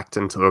she's backed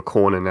into a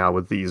corner now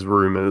with these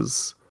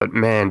rumors. But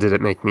man, did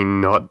it make me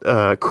not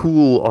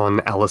cool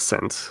on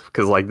Alicent,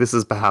 because this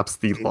is perhaps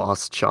the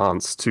last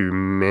chance to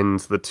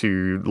mend the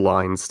two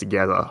lines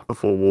together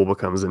before war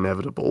becomes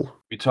inevitable.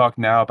 We talk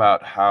now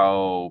about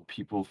how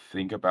people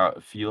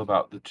feel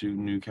about the two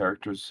new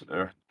characters,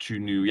 or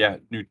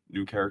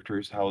new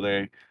characters, how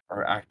they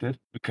are acted,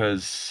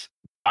 because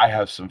I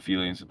have some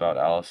feelings about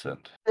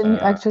Alicent. The new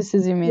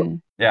actresses, you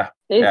mean? Yeah.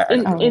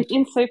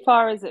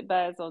 Insofar as it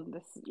bears on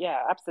this,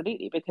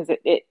 absolutely, because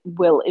it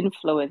will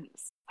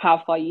influence how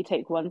far you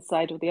take one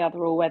side or the other,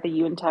 or whether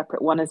you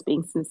interpret one as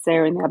being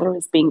sincere and the other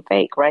as being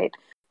fake, right?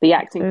 The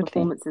acting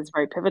performance is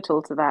very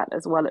pivotal to that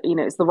as well.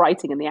 It's the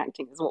writing and the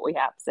acting is what we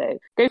have. So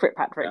go for it,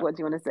 Patrick. Yeah. What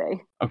do you want to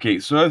say? Okay,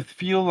 so I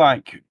feel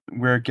like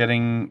we're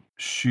getting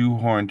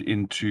shoehorned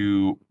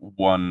into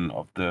one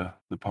of the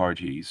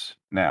parties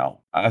now.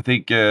 I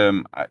think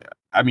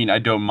I mean, I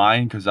don't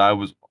mind because I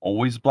was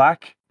always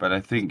black, but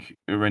I think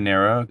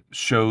Rhaenyra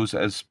shows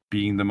as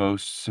being the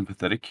most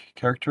sympathetic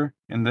character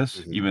in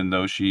this, even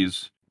though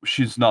she's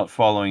not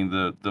following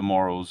the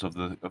morals of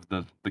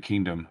the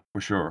kingdom for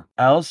sure.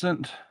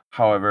 Alicent,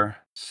 however,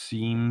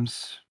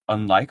 seems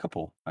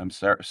unlikable. I'm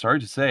sorry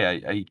to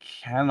say,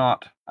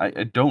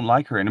 I don't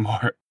like her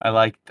anymore. I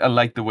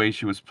like the way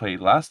she was played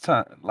last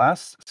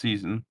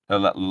season,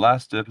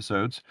 last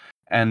episodes,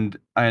 and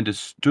I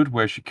understood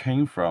where she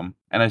came from,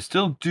 and I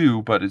still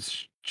do, but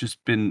it's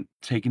just been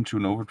taken to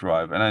an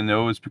overdrive, and I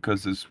know it's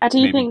because there's. Do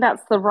you think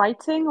that's the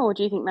writing, or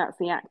do you think that's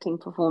the acting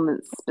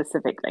performance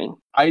specifically?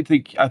 I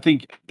think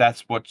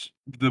that's what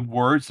the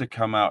words that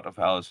come out of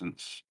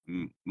Alicent's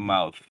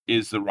mouth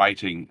is the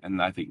writing,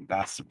 and I think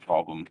that's the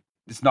problem.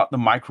 It's not the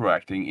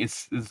micro-acting.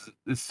 It's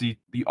the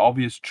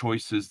obvious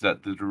choices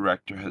that the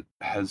director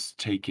has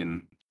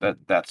taken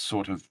that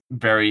sort of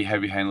very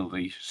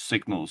heavy-handedly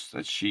signals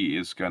that she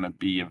is going to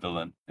be a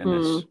villain in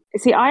this.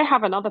 See, I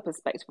have another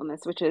perspective on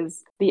this, which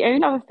is the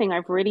only other thing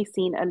I've really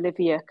seen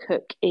Olivia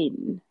Cooke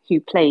in, who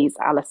plays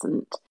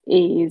Alicent,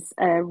 is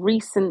a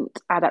recent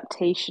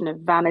adaptation of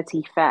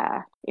Vanity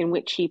Fair, in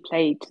which she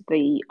played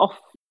the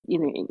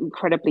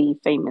incredibly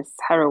famous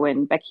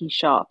heroine Becky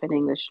Sharp in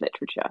English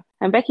literature.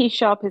 And Becky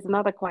Sharp is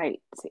another quite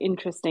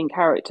interesting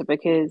character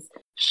because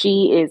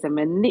she is a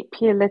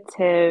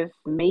manipulative,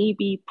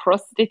 maybe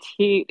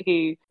prostitute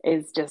who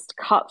is just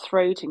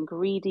cutthroat and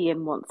greedy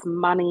and wants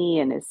money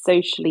and is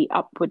socially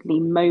upwardly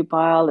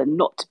mobile and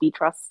not to be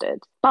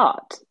trusted.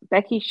 But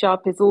Becky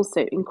Sharp is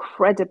also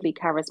incredibly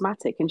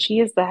charismatic, and she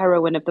is the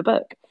heroine of the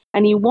book.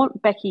 And you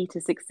want Becky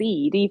to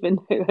succeed, even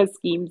though her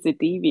schemes are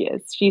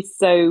devious. She's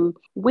so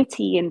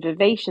witty and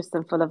vivacious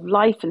and full of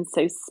life and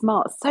so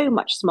smart, so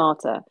much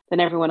smarter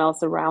than everyone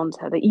else around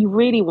her, that you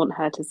really want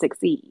her to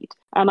succeed.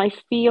 And I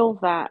feel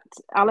that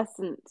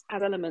Alicent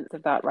has elements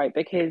of that, right?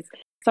 Because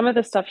some of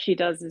the stuff she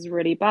does is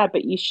really bad,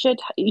 but you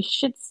should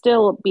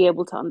still be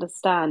able to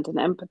understand and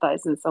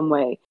empathize in some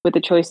way with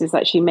the choices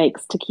that she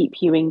makes to keep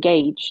you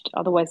engaged.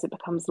 Otherwise, it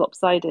becomes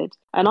lopsided.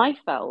 And I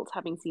felt,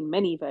 having seen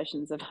many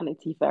versions of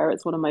Vanity Fair,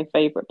 it's one of my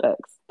favorite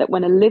books, that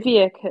when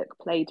Olivia Cooke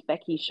played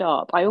Becky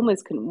Sharp, I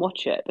almost couldn't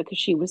watch it because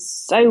she was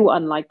so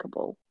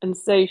unlikable and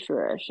so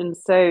shrewish and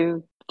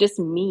so just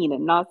mean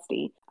and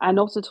nasty and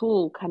not at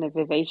all kind of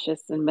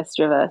vivacious and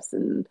mischievous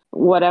and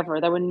whatever.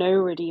 There were no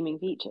redeeming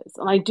features.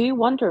 And I do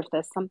wonder if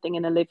there's something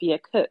in Olivia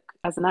Cooke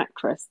as an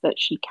actress that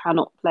she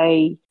cannot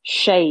play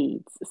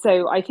shades.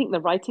 So I think the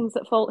writing's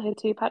at fault here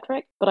too,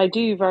 Patrick, but I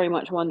do very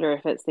much wonder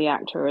if it's the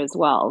actor as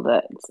well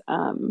that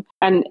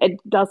and it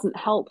doesn't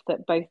help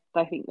that both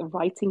I think the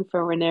writing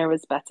for Rhaenyra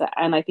is better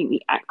and I think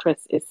the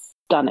actress is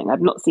stunning.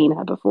 I've not seen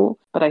her before,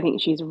 but I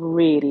think she's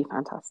really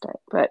fantastic.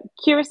 But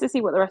curious to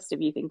see what the rest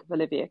of you think of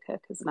Olivia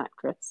Cooke as an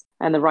actress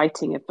and the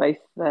writing of both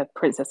the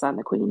Princess and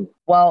the Queen.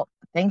 Well,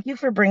 thank you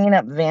for bringing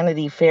up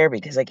Vanity Fair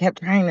because I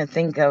kept trying to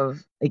think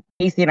of, like,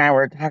 Casey and I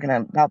were talking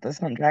about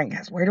this on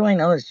Dragoncast. Where do I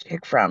know this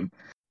chick from?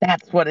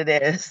 That's what it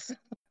is.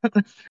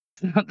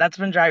 That's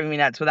been driving me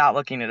nuts without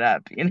looking it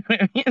up. You know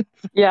what I mean?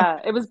 Yeah,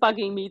 it was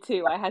bugging me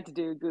too. I had to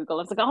do a Google.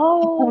 I was like,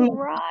 oh,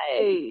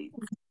 right.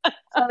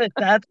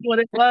 That's what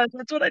it was.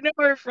 That's what I know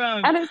her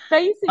from. And it's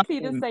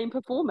basically the same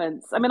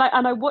performance. I mean,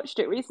 I watched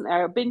it recently.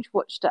 I binge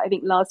watched it, I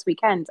think, last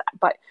weekend,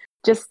 but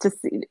just to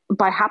see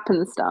by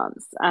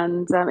happenstance.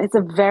 And it's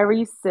a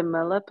very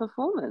similar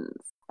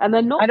performance. And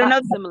they're not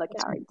that similar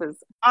characters.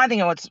 I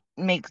think what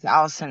makes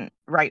Alicent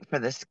right for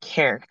this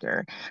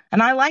character.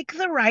 And I like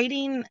the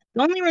writing.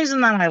 The only reason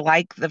that I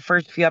like the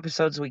first few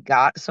episodes we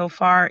got so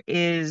far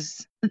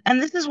is,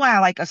 and this is why I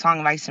like A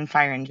Song of Ice and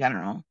Fire in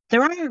general,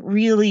 there aren't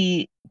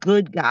really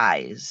good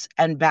guys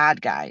and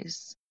bad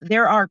guys.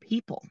 There are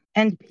people,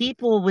 and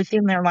people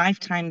within their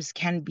lifetimes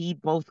can be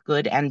both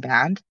good and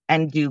bad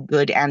and do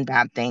good and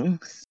bad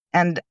things.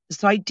 And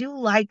so I do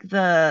like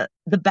the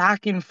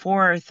back and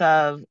forth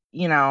of,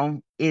 you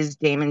know, is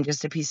Daemon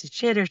just a piece of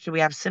shit or should we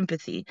have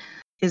sympathy?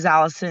 Is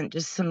Alicent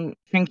just some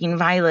shrinking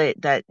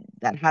violet that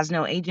has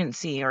no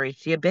agency, or is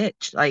she a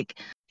bitch? Like,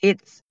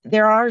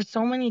 there are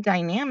so many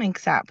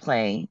dynamics at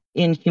play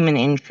in human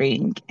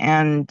intrigue.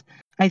 And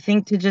I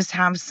think to just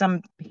have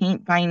some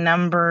paint by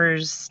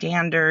numbers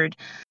standard,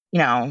 you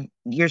know,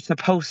 you're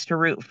supposed to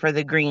root for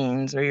the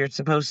greens or you're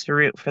supposed to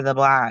root for the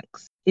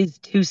blacks is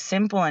too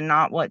simple and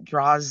not what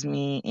draws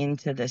me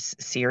into this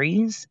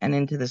series and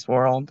into this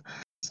world.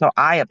 So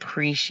I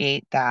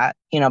appreciate that,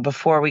 you know,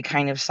 before we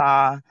kind of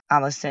saw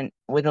Alicent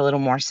with a little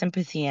more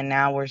sympathy, and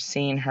now we're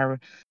seeing her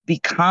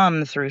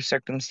become, through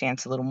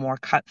circumstance, a little more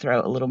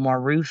cutthroat, a little more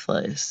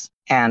ruthless.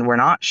 And we're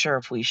not sure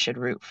if we should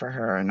root for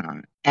her or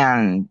not.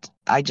 And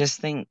I just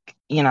think,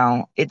 you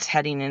know, it's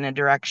heading in a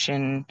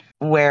direction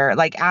where,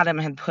 like Adam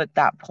had put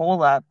that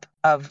poll up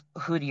of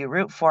who do you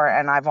root for?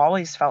 And I've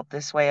always felt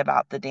this way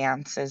about the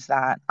dance, is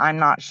that I'm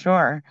not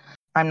sure.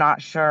 I'm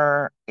not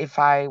sure if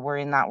I were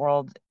in that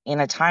world in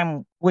a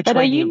time, which but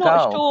way are do you you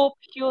not go? sure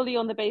purely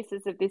on the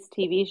basis of this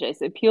TV show?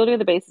 So purely on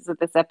the basis of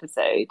this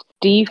episode,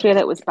 do you feel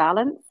it was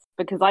balanced?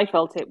 Because I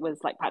felt it was,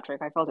 like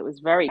Patrick, I felt it was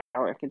very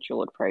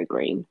caricatured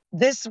pro-green.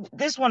 This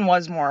one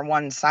was more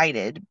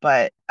one-sided,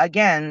 but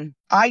again,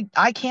 I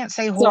can't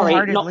say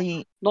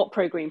wholeheartedly not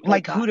pro-green,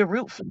 like who to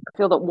root for. I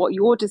feel that what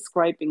you're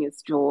describing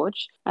is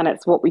George, and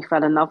it's what we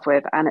fell in love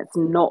with, and it's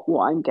not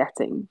what I'm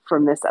getting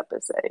from this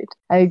episode.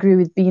 I agree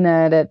with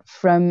Bina that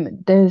from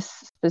this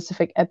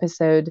specific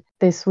episode,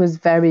 this was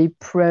very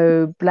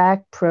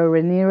pro-black,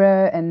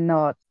 pro-Rhaenyra, and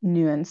not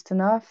nuanced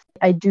enough.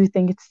 I do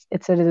think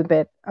it's a little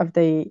bit of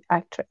the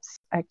actress,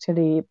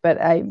 actually, but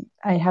I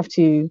have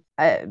to.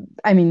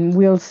 I mean,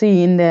 we'll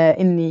see in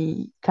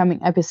the coming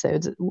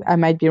episodes. I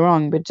might be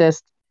wrong, but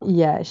just.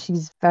 Yeah,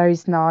 she's very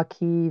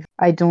snarky.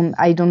 I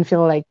don't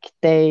feel like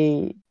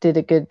they did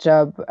a good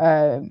job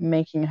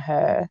making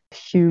her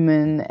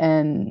human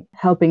and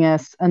helping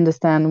us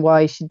understand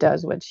why she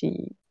does what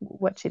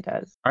she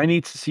does. I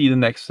need to see the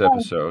next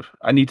episode.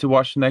 I need to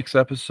watch the next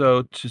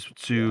episode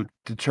to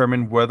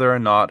determine whether or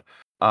not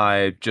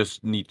I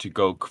just need to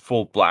go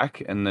full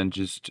black and then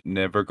just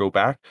never go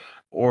back,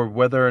 or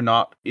whether or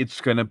not it's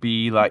gonna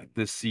be like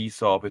the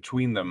seesaw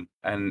between them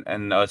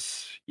and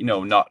us, you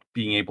know, not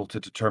being able to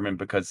determine,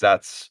 because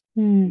that's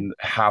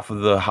half of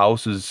the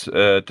house's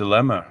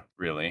dilemma,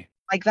 really.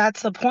 Like,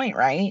 that's the point,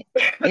 right?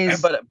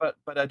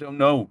 But I don't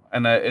know.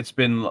 And it's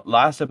been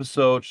last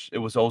episode. It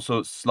was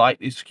also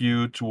slightly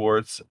skewed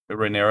towards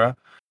Rhaenyra,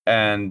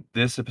 and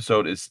this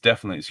episode is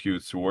definitely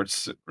skewed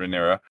towards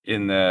Rhaenyra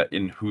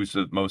in who's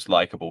the most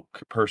likable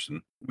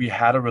person. We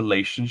had a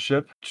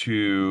relationship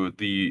to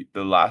the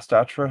last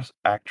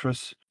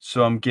actress.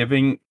 So I'm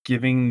giving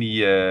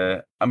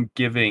the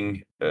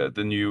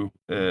new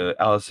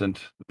Alicent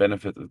the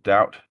benefit of the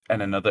doubt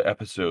and another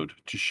episode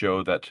to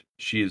show that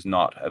she is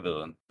not a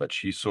villain, but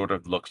she sort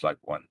of looks like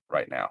one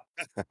right now.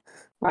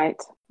 Right.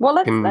 Well,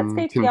 let's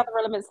go to the other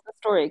elements of the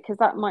story, because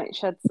that might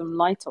shed some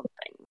light on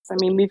things. I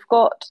mean, we've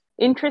got,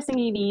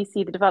 interestingly, you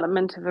see the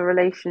development of a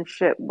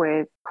relationship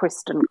with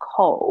Criston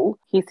Cole.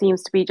 He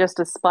seems to be just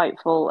as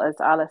spiteful as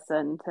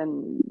Alicent,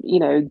 and, you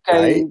know,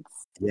 goads.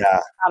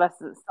 Yeah.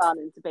 Alicent's son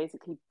into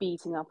basically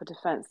beating up a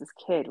defenseless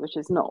kid, which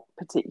is not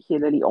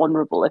particularly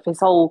honourable. If his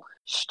whole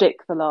shtick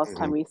the last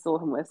time we saw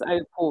him was,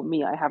 "Oh, poor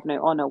me, I have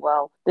no honour,"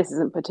 well, this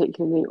isn't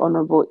particularly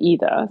honourable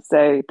either.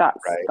 So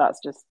that's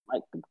just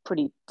like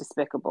pretty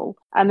despicable.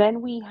 And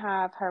then we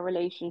have her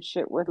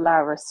relationship with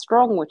Lara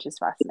Strong, which is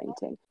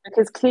fascinating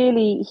because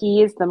clearly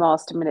he is the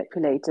master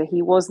manipulator.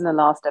 He was in the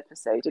last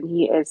episode, and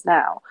he is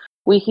now.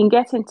 We can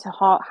get into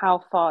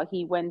how far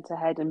he went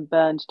ahead and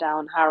burned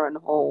down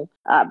Harrenhal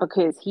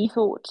because he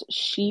thought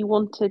she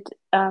wanted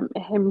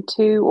him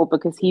to, or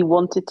because he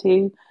wanted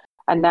to,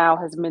 and now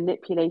has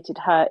manipulated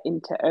her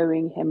into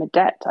owing him a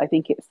debt. I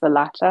think it's the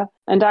latter.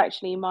 And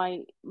actually,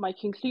 my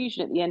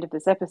conclusion at the end of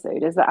this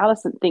episode is that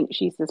Alicent thinks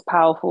she's this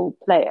powerful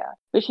player,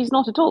 but she's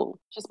not at all.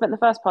 She spent the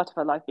first part of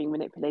her life being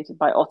manipulated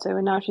by Otto,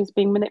 and now she's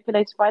being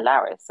manipulated by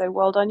Larys. So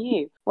well done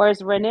you.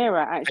 Whereas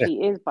Rhaenyra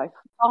actually is by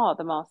far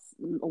the master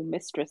or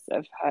mistress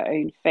of her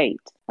own fate.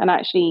 And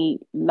actually,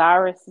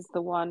 Larys is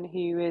the one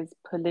who is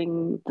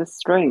pulling the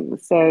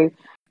strings. So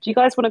do you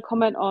guys want to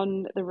comment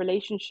on the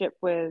relationship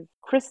with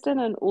Kristen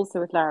and also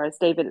with Larys?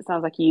 David, it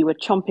sounds like you were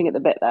chomping at the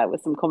bit there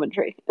with some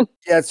commentary.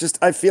 Yeah, it's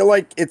just, I feel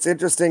like it's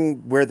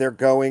interesting where they're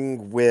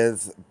going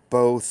with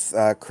both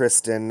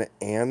Kristen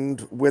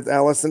and with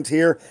Alicent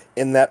here,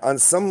 in that on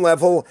some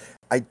level,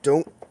 I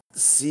don't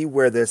see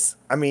where this,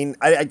 I mean,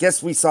 I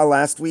guess we saw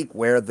last week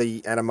where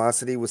the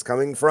animosity was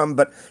coming from,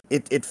 but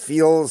it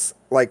feels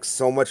like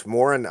so much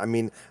more. And I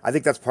mean, I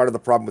think that's part of the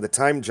problem with the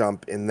time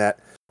jump, in that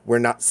we're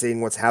not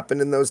seeing what's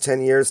happened in those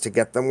 10 years to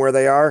get them where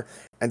they are.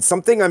 And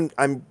something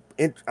I'm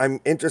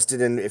interested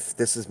in, if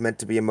this is meant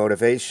to be a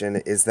motivation,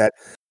 is that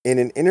in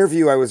an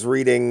interview I was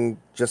reading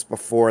just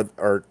before,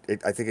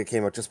 I think it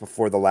came out just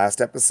before the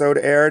last episode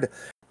aired,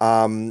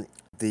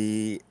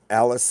 the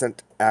Alicent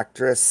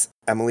actress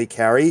Emily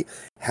Carey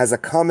has a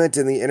comment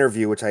in the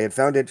interview which I had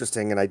found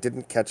interesting, and I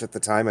didn't catch at the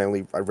time.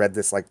 I read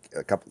this like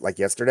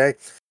yesterday,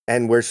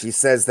 and where she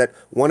says that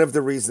one of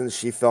the reasons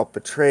she felt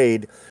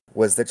betrayed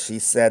was that she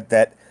said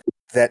that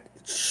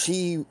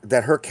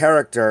her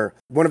character,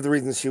 one of the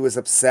reasons she was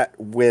upset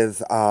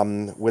with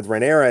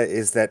Rhaenyra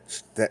is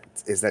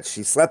that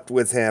she slept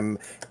with him,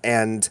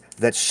 and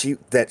that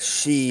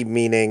she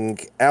meaning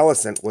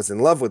Alicent was in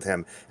love with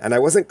him. And I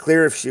wasn't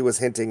clear if she was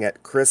hinting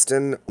at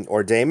Kristen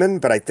or Daemon,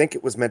 but I think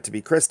it was meant to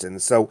be Kristen.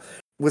 So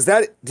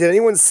did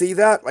anyone see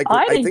that? Like,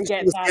 I think she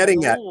was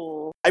getting at.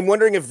 I'm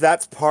wondering if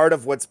that's part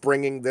of what's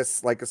bringing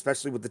this, like,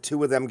 especially with the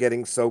two of them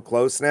getting so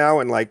close now,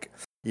 and like,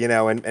 you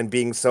know, and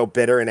being so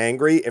bitter and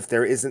angry, if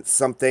there isn't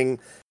something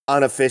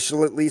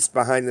unofficial, at least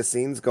behind the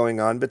scenes, going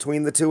on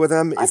between the two of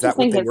them. I Is just that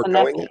what think they it's were an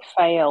going epic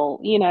fail.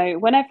 You know,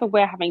 whenever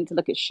we're having to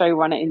look at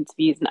showrunner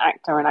interviews and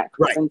actor and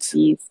actress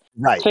interviews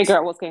to figure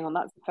out what's going on,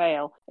 that's a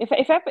fail.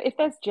 If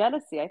there's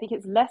jealousy, I think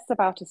it's less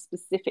about a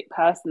specific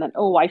person than,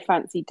 oh, I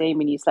fancy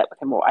Daemon, you slept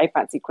with him, or I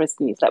fancy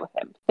Kristen, you slept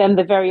with him, than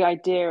the very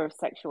idea of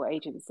sexual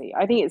agency.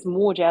 I think it's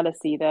more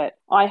jealousy that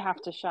I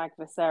have to shag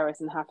Viserys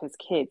and have his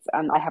kids,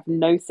 and I have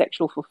no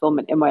sexual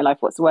fulfillment in my life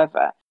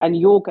whatsoever, and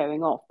you're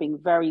going off being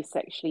very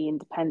sexually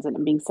independent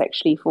and being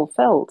sexually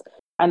fulfilled.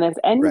 And there's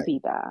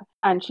envy there,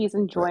 and she's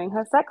enjoying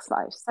her sex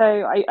life. So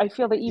I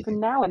feel that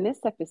even now in this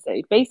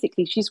episode,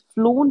 basically she's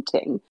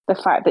flaunting the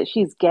fact that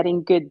she's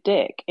getting good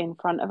dick in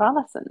front of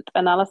Alicent,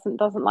 and Alicent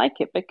doesn't like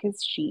it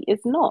because she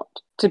is not.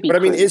 But I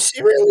mean, is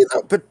she really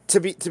though? But to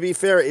be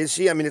fair, is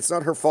she? I mean, it's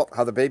not her fault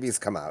how the babies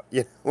come out.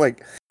 You know,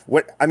 like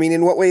what? I mean,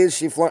 in what way is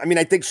she flaunting? I mean,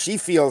 I think she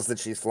feels that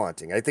she's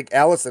flaunting. I think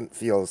Alicent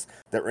feels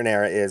that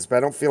Rhaenyra is, but I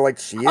don't feel like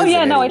she is. Oh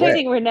yeah, no, I don't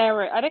think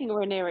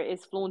Rhaenyra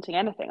is flaunting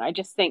anything. I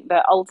just think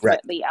that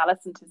ultimately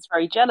Alicent is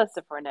very jealous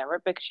of Rhaenyra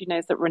because she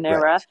knows that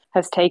Rhaenyra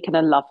has taken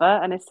a lover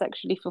and is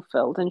sexually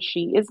fulfilled, and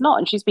she is not.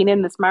 And she's been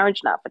in this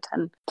marriage now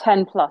for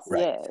 10 plus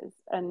years,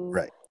 and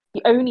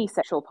the only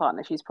sexual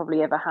partner she's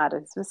probably ever had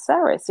is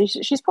Viserys. So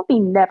she's probably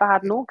never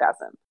had an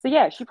orgasm. So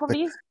yeah, she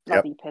probably is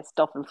bloody pissed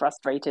off and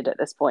frustrated at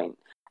this point.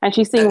 And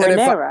she's seeing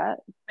Rhaenyra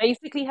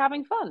basically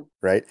having fun.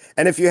 Right.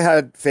 And if you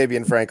had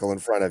Fabian Frankel in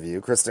front of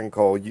you, Criston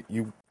Cole,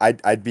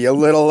 I'd be a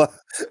little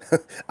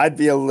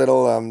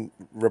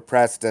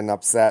repressed and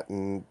upset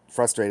and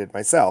frustrated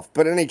myself.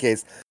 But in any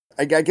case,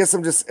 I guess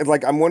I'm just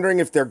like, I'm wondering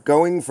if they're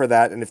going for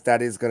that, and if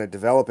that is going to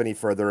develop any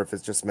further, if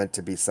it's just meant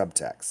to be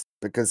subtext.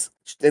 Because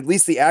at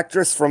least the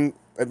actress from,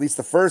 at least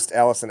the first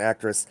Alicent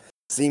actress,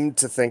 seemed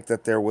to think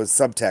that there was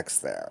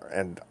subtext there,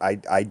 and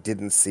I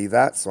didn't see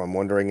that. So I'm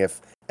wondering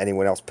if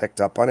anyone else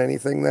picked up on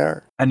anything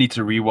there. I need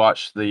to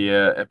rewatch the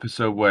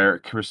episode where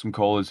Criston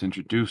Cole is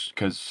introduced,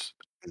 because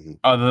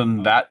other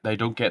than that, they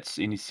don't get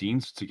any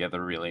scenes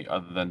together really,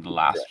 other than the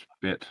last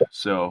bit.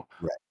 So,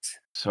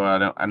 so I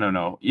don't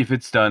know if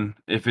it's done.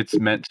 If it's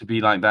meant to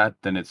be like that,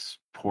 then it's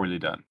poorly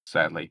done,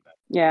 sadly.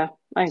 Yeah,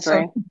 I agree.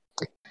 So,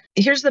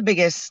 here's the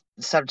biggest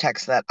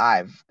subtext that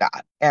I've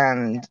got,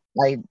 and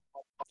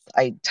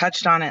I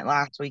touched on it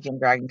last week in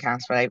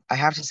Dragoncast, but I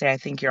have to say I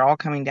think you're all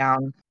coming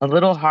down a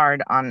little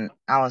hard on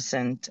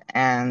Alicent,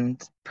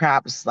 and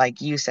perhaps, like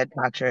you said,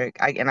 Patrick,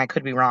 and I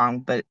could be wrong,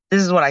 but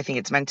this is what I think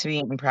it's meant to be,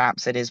 and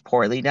perhaps it is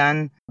poorly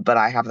done, but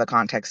I have the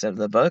context of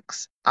the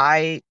books.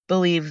 I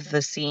believe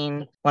the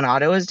scene when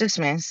Otto is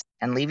dismissed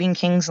and leaving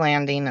King's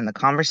Landing and the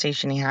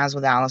conversation he has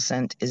with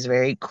Alicent is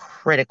very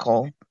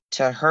critical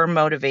to her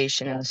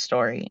motivation in the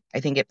story. I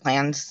think it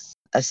plants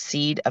a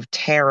seed of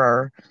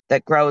terror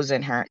that grows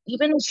in her,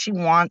 even as she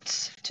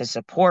wants to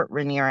support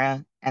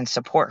Rhaenyra and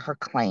support her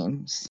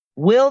claims.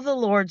 Will the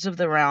Lords of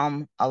the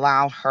Realm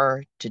allow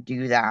her to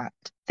do that?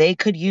 They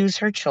could use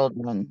her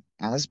children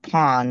as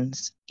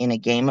pawns in a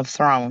Game of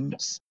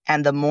Thrones.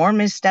 And the more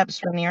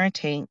missteps Rhaenyra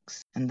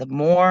takes and the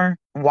more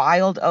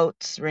wild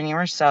oats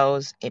Rhaenyra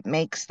sows, it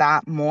makes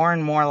that more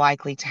and more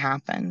likely to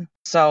happen.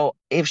 So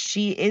if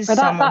she is But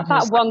someone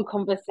that who's one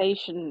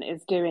conversation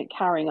is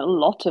carrying a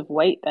lot of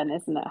weight then,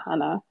 isn't it,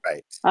 Hannah?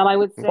 Right. And I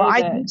would say Well,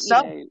 I that, think so.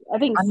 I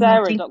think I mean,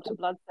 Sarah, think Dr.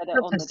 Blood, said it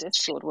on the purpose.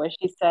 Discord where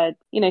she said,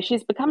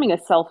 she's becoming a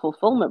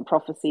self-fulfillment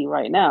prophecy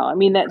right now. I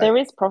mean, there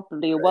is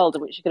probably a world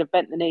in which she could have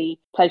bent the knee,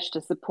 pledged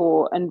to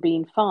support, and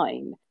been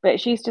fine.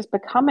 But she's just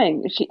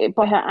becoming,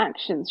 by her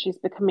actions, she's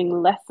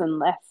becoming less and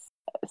less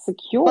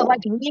secure. But like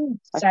Lee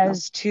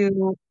says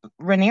to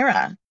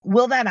Rhaenyra,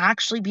 will that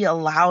actually be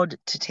allowed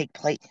to take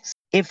place?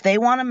 If they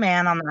want a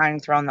man on the Iron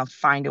Throne, they'll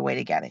find a way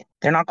to get it.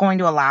 They're not going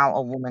to allow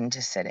a woman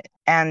to sit it.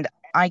 And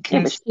I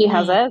can but she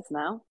has see, heirs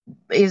now.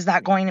 is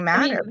that going to I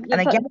matter? mean,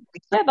 And again,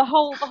 the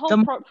whole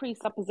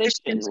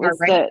presupposition was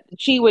that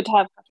she would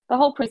have. The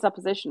whole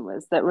presupposition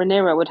was that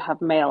Rhaenyra would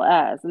have male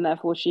heirs, and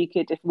therefore she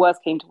could, if worse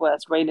came to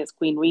worse, reign as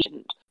Queen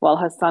Regent while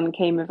her son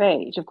came of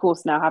age. Of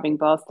course, now having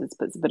bastards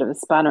puts a bit of a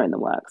spanner in the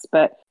works.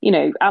 But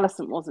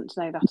Alicent wasn't to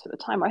know that at the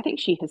time. I think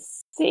she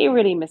has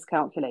serially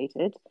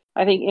miscalculated.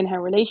 I think in her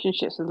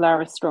relationships with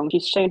Larys Strong,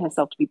 she's shown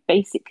herself to be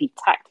basically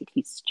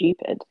tactically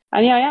stupid.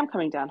 And yeah, I am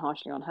coming down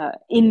harshly on her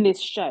in this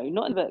show,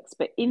 not in the books,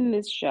 but in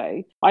this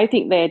show. I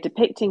think they're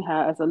depicting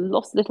her as a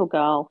lost little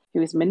girl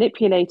who is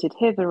manipulated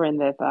hither and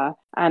thither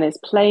and is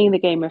playing the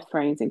Game of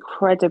Thrones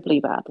incredibly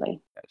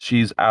badly.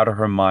 She's out of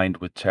her mind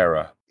with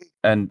Tara.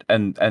 And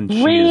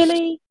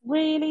Really?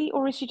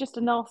 Or is she just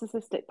a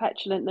narcissistic,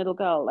 petulant little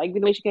girl? Like the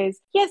way she goes,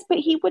 yes, but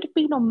he would have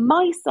been on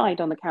my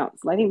side on the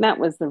council. I think that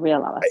was the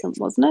real Alicent,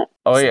 wasn't it?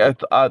 Oh yeah,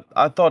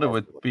 I thought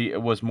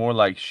it was more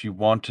like she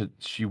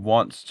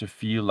wants to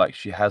feel like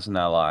she has an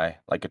ally,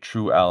 like a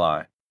true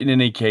ally. In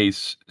any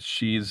case,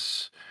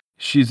 she's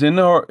in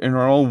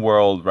her own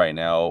world right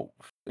now,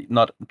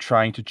 not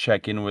trying to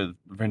check in with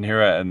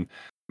Rhaenyra, and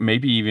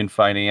maybe even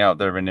finding out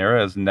that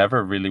Rhaenyra has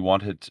never really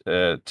wanted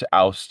to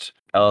oust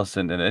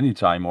Alicent at any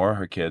time or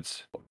her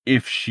kids.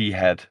 If she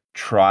had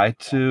tried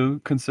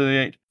to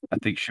conciliate, I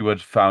think she would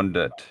have found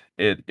that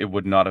it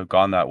would not have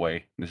gone that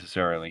way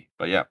necessarily.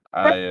 But yeah,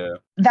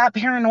 that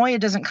paranoia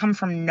doesn't come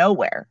from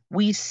nowhere.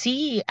 We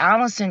see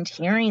Alicent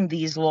hearing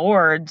these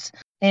lords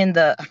in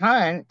the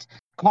hunt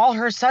call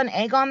her son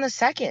Aegon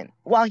II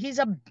while he's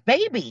a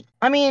baby.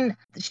 I mean,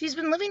 she's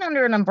been living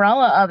under an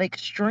umbrella of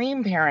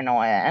extreme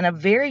paranoia and a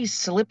very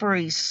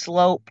slippery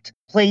sloped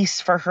place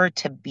for her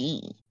to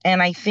be.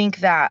 And I think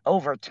that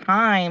over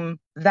time,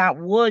 that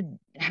would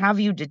have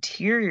you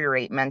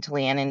deteriorate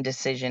mentally and in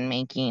decision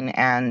making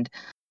and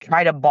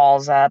try to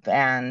balls up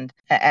and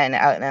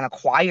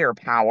acquire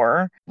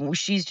power.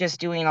 She's just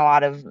doing a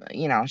lot of,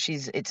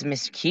 it's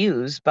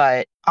miscues,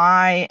 but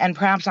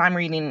perhaps I'm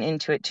reading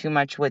into it too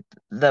much with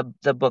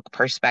the book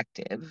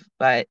perspective,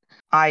 but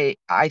I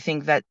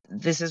think that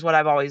this is what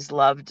I've always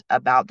loved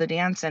about the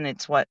dance, and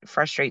it's what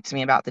frustrates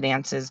me about the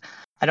dance is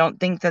I don't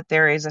think that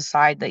there is a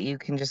side that you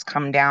can just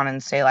come down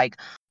and say like,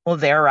 well,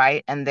 they're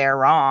right and they're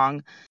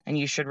wrong, and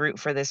you should root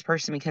for this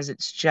person, because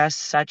it's just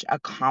such a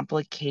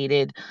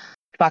complicated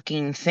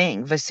fucking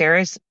thing.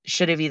 Viserys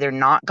should have either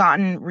not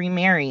gotten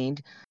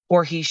remarried,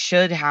 or he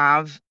should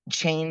have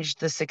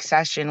changed the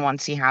succession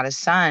once he had a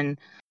son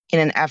in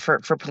an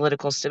effort for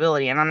political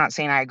stability. And I'm not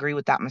saying I agree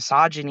with that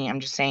misogyny.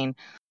 I'm just saying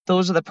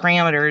those are the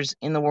parameters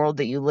in the world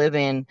that you live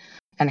in.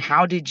 And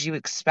how did you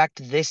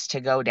expect this to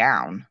go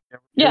down?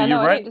 Yeah, no,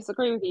 I don't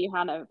disagree with you,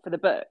 Hannah, for the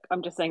book.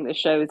 I'm just saying the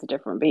show is a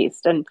different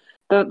beast. And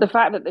the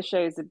fact that the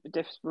show is a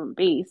different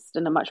beast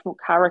and a much more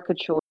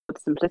caricatured,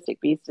 simplistic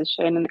beast is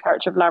shown in the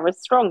character of Larys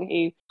Strong,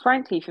 who,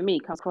 frankly, for me,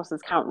 comes across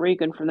as Count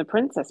Rugen from The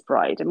Princess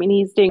Bride. I mean,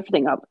 he's doing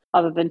everything up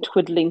other than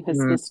twiddling his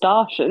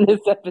moustache in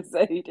this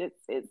episode.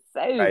 It's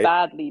so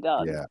badly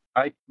done. Yeah.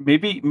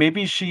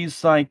 Maybe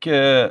she's like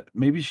Anakin.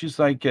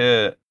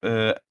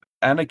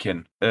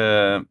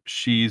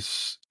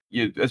 She's,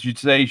 as you'd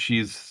say,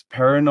 she's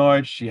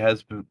paranoid.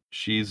 She's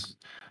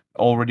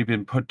already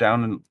been put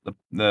down in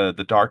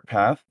the dark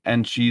path,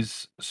 and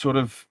she's sort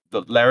of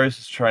Larys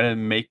is trying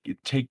to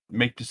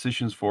make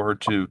decisions for her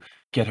to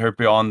get her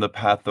beyond the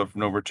path of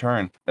no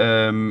return.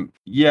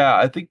 Yeah,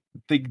 I think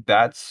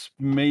that's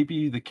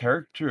maybe the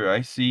character I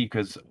see,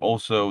 because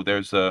also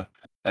there's an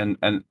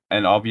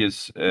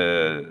obvious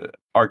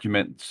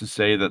argument to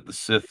say that the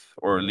Sith,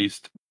 or at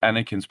least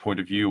Anakin's point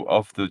of view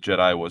of the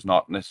Jedi, was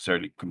not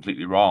necessarily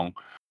completely wrong.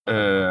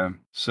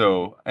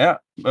 So yeah,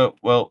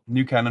 well,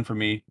 new canon for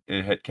me,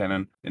 head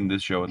canon in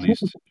this show at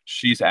least.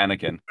 She's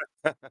Anakin.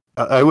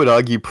 I would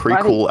argue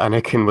prequel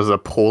Anakin was a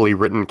poorly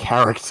written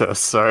character,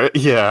 so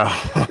yeah.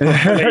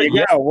 There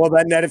you go. Well,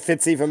 then it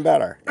fits even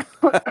better.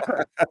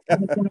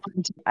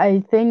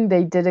 I think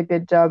they did a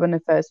good job in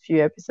the first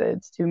few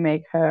episodes to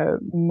make her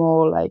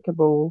more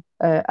likable,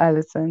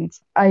 Alicent.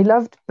 I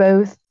loved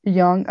both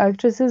young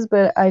actresses,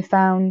 but I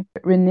found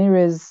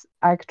Rhaenyra's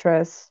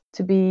actress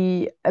to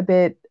be a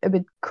bit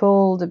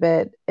cold, a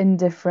bit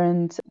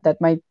indifferent. That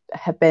might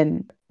have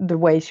been the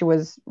way she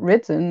was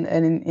written,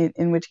 and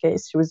in which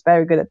case she was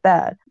very good at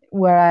that.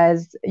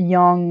 Whereas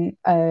young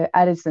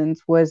Alicent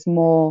was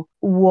more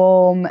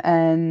warm,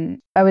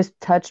 and I was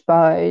touched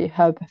by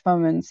her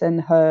performance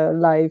and her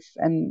life,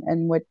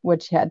 and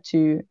what she had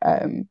to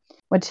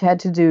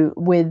do.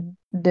 With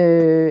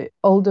the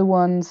older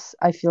ones,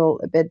 I feel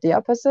a bit the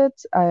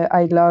opposite.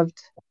 I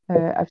loved,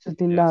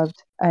 absolutely Yes.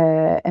 loved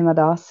Emma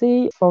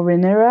Darcy for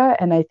Rhaenyra,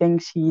 and I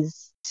think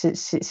she's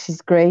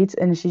great,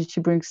 and she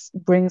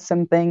brings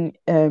something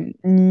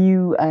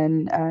new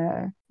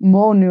and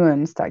more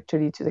nuanced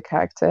actually to the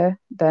character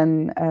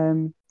than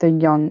the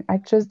young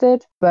actress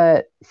did.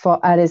 But for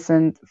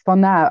Alicent, for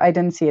now, I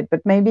don't see it.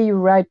 But maybe you're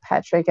right,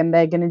 Patrick, and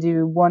they're going to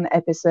do one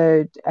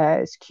episode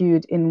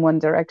skewed in one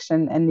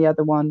direction and the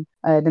other one,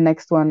 the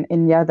next one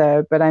in the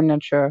other. But I'm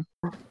not sure.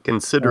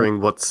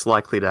 Considering what's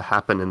likely to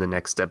happen in the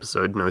next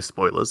episode, no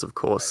spoilers, of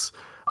course,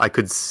 I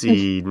could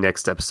see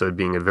next episode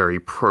being a very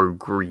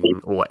pro-green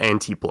or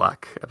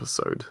anti-black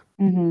episode.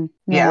 Mm-hmm.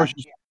 Yeah.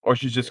 Or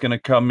she's just gonna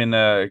come in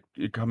a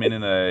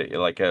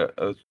like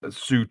a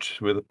suit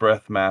with a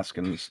breath mask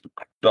and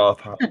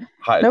Darth Nope.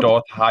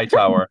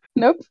 Hightower.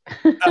 Nope.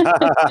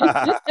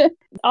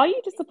 Are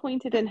you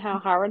disappointed in how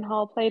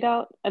Harrenhal played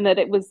out and that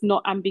it was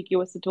not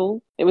ambiguous at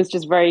all? It was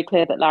just very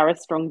clear that Larys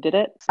Strong did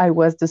it. I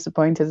was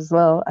disappointed as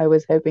well. I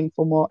was hoping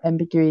for more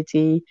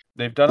ambiguity.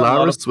 They've done a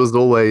lot of Larys was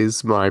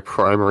always my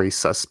primary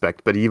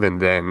suspect, but even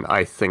then,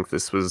 I think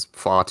this was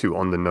far too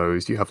on the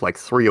nose. You have like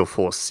 3 or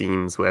 4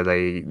 scenes where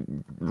they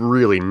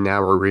really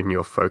narrow in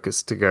your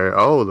focus to go,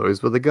 oh,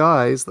 those were the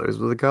guys,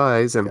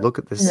 and look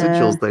at the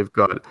sigils they've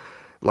got.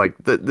 Like,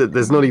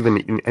 there's not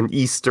even an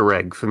Easter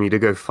egg for me to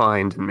go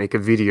find and make a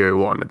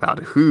video on about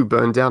who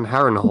burned down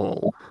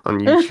Harrenhal on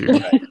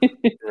YouTube.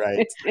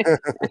 Right.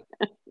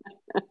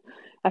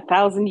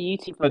 1,000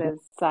 YouTubers,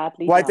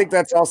 sadly. Well, I think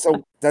that's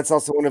also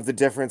one of the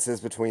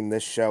differences between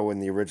this show and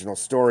the original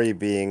story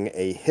being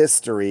a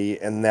history,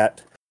 and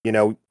that, you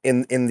know,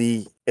 in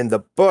the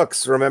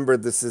books, remember,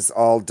 this is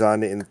all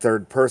done in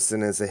third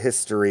person as a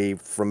history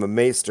from a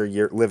maester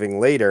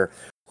living later.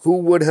 Who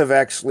would have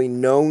actually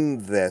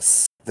known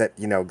this? That,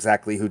 you know,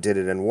 exactly who did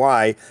it and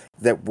why?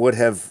 That would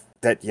have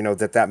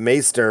that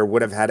maester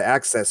would have had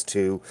access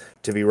to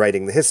be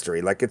writing the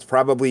history. Like, it's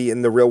probably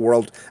in the real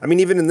world. I mean,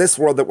 even in this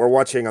world that we're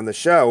watching on the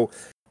show,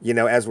 you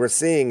know, as we're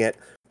seeing it,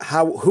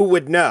 who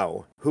would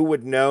know? Who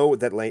would know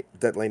that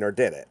Laenor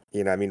did it?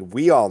 You know, I mean,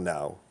 we all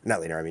know.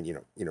 Not Laenor, I mean, you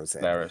know what I'm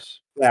saying.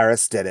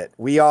 Larys did it.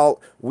 We all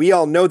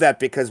know that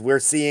because we're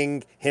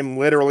seeing him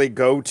literally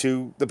go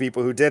to the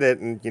people who did it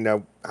and, you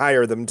know,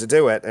 hire them to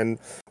do it. And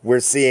we're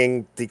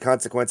seeing the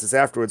consequences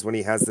afterwards when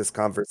he has this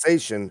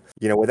conversation,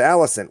 you know, with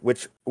Alicent,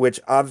 which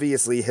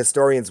obviously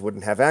historians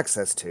wouldn't have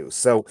access to.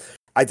 So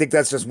I think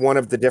that's just one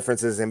of the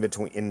differences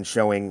in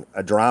showing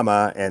a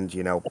drama and,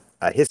 you know,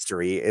 a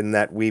history, in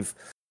that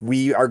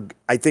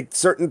I think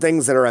certain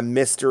things that are a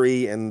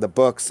mystery in the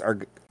books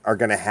are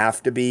going to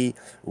have to be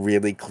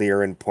really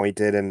clear and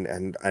pointed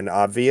and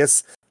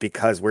obvious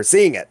because we're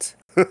seeing it.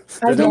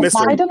 I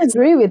don't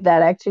agree with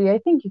that, actually. I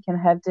think you can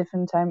have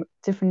different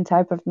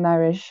type of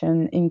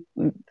narration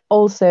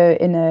also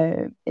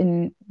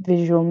in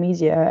visual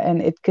media,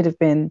 and it could have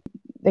been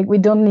like, we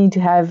don't need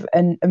to have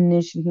an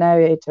omniscient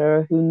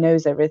narrator who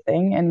knows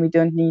everything, and we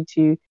don't need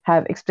to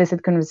have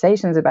explicit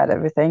conversations about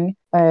everything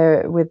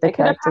with the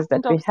characters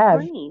that we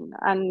have.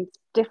 And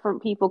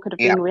different people could have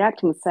been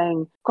reacting,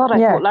 saying, God, I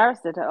thought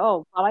Larys did it.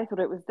 Oh, well, I thought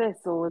it was this,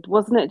 or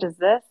wasn't it just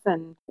this?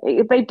 And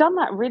they've done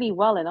that really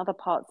well in other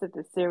parts of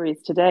the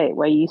series today,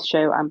 where you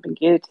show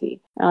ambiguity.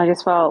 And I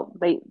just felt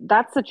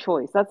that's a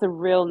choice. That's a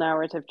real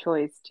narrative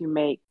choice, to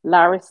make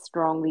Larys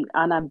Strong the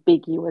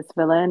unambiguous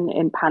villain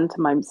in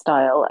pantomime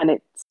style. And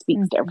it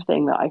speaks to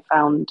everything that I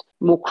found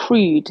more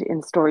crude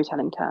in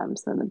storytelling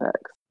terms than the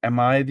books. Am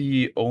I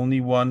the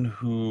only one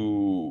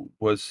who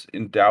was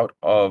in doubt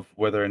of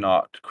whether or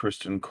not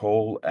Criston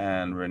Cole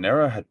and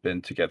Rhaenyra had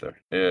been together,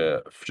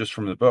 just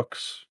from the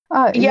books?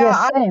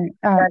 Same.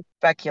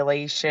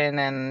 Speculation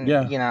and,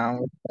 you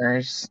know,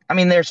 there's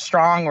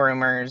strong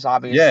rumors,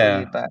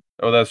 obviously, but...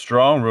 Oh, that's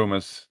strong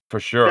rumors, for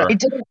sure. It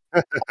didn't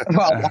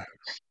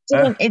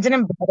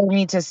bother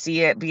me to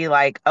see it be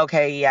like,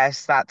 okay,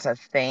 yes, that's a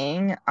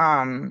thing.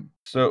 So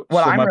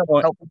I'm my really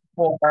point... hoping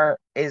for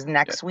is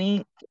next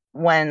week,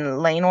 when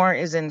Laenor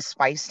is in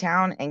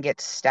Spicetown and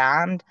gets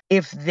stabbed.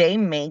 If they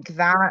make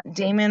that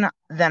Daemon,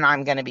 then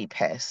I'm gonna be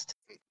pissed.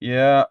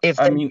 Yeah, if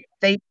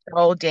they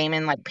show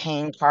Daemon like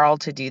paying Carl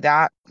to do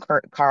that,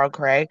 Carl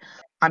Cray,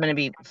 I'm gonna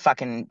be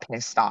fucking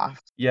pissed off.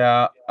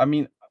 Yeah, I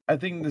mean, I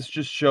think this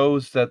just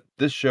shows that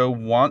this show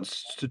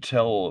wants to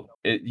tell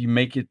it. You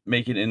make it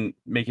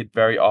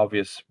very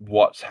obvious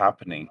what's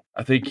happening.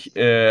 I think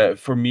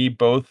for me,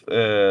 both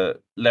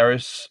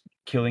Larys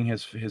killing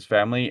his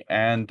family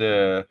and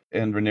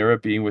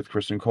Rhaenyra being with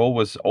Kristen Cole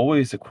was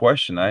always a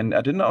question. I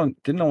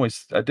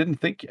didn't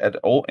think at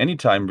all any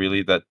time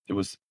really that it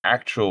was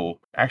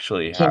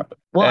actually happened.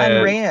 Well, and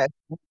And Rhea,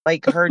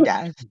 like her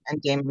death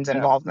and Damon's Yeah.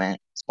 involvement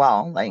as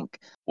well. Like,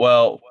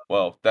 well,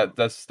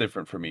 that's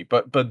different for me.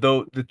 But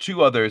though the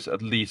two others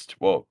at least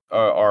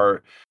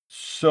are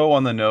so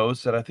on the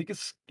nose that I think it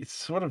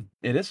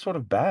is sort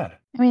of bad.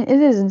 I mean, it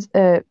isn't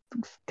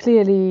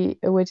clearly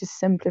a way to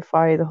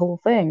simplify the whole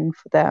thing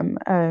for them.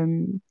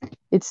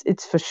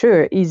 It's for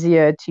sure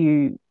easier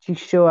to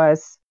show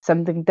us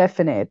something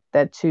definite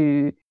than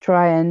to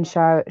try and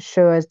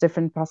show us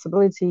different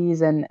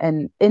possibilities and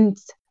int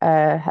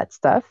had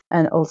stuff.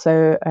 And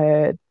also,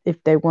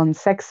 if they want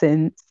sex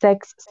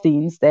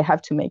scenes, they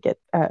have to make it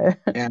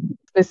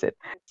explicit.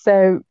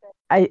 So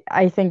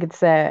I think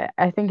it's a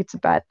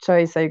bad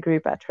choice. I agree,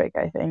 Patrick.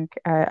 I think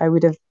I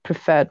would have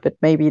preferred, but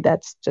maybe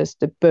that's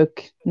just the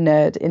book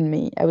nerd in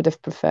me. I would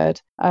have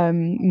preferred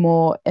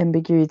more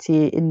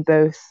ambiguity in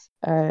both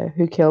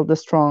who killed the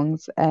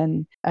Strongs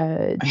and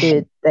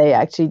did they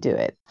actually do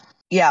it.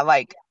 yeah,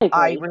 like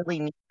I agree. really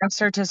need an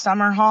answer to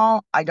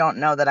Summerhall. I don't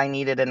know that I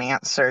needed an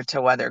answer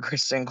to whether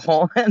Kristen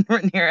Cole and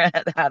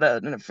Rhaenyra had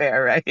an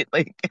affair, right?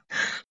 Like,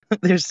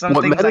 there's some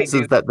What things I matters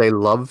do. is that they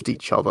loved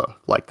each other.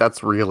 Like,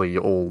 that's really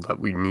all that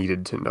we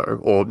needed to know.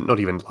 Or not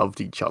even loved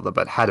each other,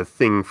 but had a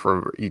thing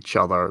for each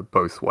other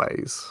both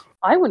ways.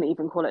 I wouldn't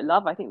even call it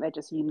love. I think they're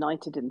just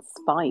united in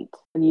spite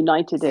and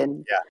united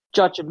in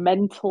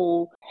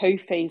judgmental,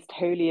 ho-faced,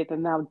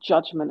 holier-than-thou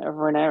judgment of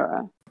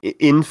Rhaenyra.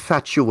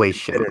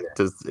 Infatuation.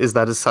 Is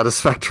that a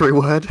satisfactory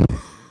word?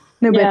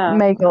 No, but Yeah.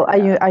 Michael,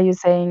 are you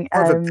saying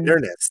More of a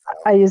bitterness.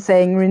 are you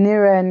saying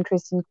Rhaenyra and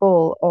Kristen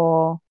Cole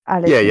or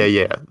Alison?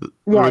 Yeah.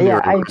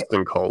 Rhaenyra and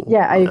Kristen Cole.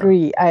 Yeah, I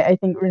agree. I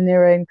think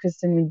Rhaenyra and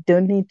Kristen, we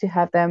don't need to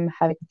have them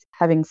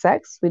having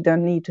sex. We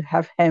don't need to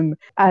have him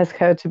ask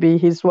her to be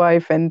his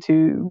wife and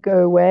to go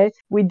away.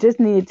 We just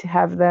need to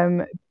have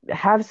them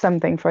have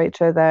something for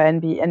each other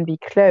and be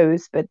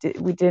close. But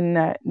we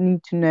didn't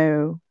need to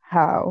know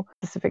how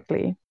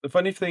specifically. The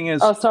funny thing is,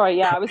 Oh, sorry.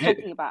 Yeah, I was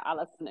talking about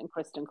Alison and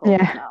Kristen Cole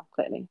now.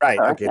 Clearly, Right.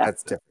 Sorry, Okay, yeah.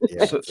 that's different.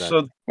 Yeah, so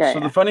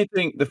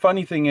exactly. the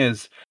funny thing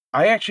is,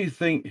 I actually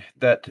think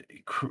that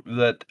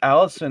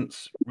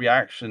Allison's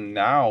reaction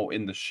now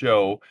in the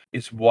show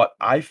is what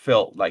I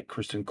felt like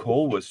Kristen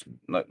Cole was,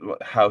 like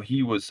how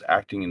he was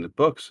acting in the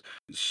books.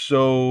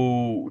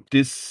 So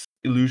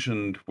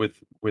disillusioned with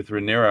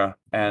Rhaenyra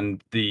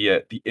and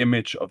the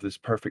image of this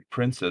perfect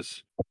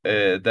princess,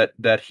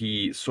 that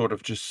he sort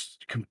of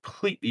just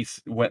completely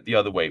went the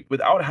other way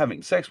without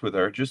having sex with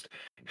her, just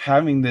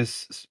having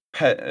this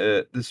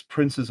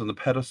princess on the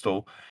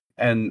pedestal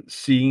and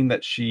seeing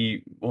that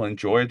she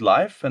enjoyed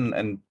life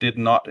and did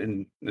not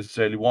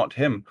necessarily want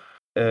him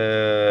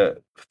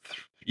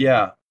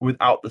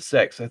without the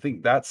sex. I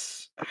think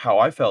that's how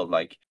I felt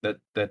like that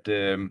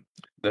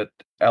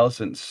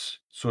Allison's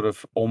sort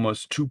of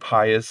almost too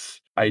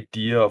pious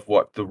idea of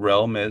what the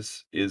realm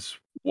is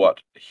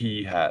what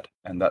he had,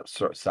 and that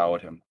sort of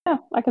soured him. Yeah,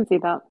 I can see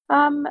that.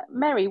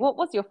 Mary, what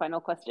was your final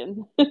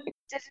question? Didn't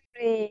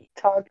really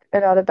talk a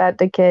lot about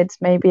the kids.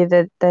 Maybe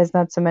that there's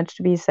not so much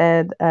to be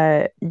said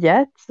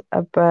yet,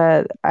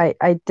 but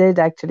I did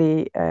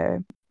actually,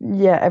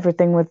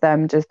 everything with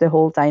them, just the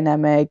whole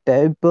dynamic,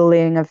 the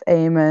bullying of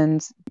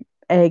Aemond,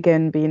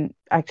 Aegon being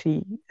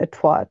actually a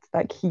twat,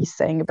 like he's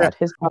saying about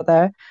his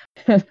mother.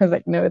 I was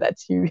like, no,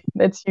 that's you,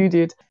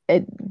 dude.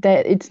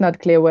 It's not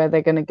clear where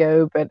they're gonna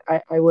go, but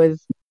I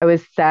was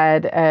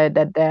sad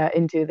that they're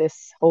into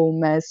this whole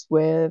mess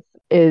with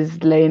is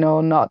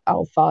Laenor not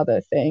our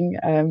father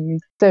thing.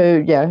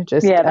 So yeah,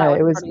 just that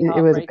it was pretty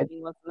it was a bit,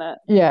 heartbreaking, wasn't it?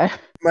 yeah.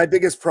 My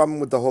biggest problem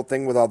with the whole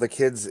thing with all the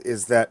kids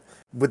is that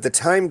with the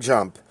time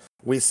jump,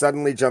 we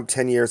suddenly jump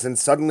 10 years and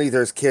suddenly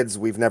there's kids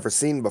we've never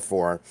seen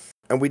before.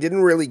 And we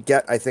didn't really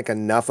get, I think,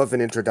 enough of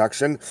an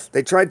introduction.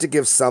 They tried to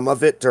give some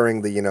of it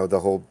during the, the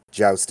whole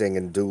jousting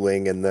and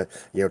dueling and the,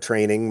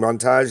 training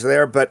montage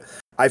there. But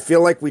I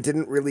feel like we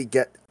didn't really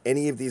get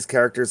any of these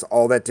characters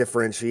all that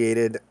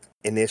differentiated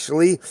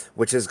initially,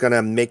 which is going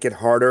to make it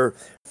harder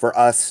for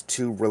us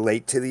to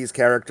relate to these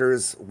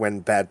characters when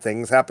bad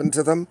things happen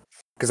to them.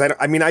 Because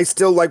I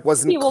still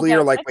wasn't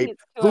clear. Wait,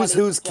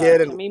 whose kid?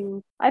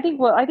 And I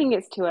think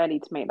it's too early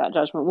to make that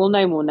judgment. We'll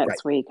know more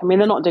next week. I mean,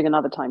 they're not doing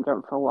another time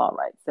jump for a while,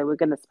 right? So we're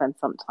going to spend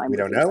some time with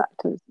these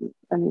actors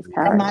and these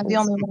characters. Am I the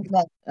only one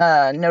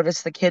that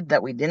noticed the kid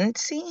that we didn't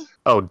see?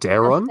 Oh,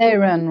 Daeron?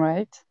 Daeron,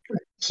 right?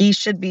 He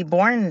should be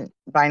born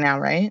by now,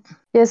 right?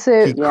 Yeah.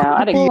 So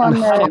I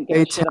don't give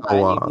a shit about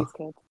any of these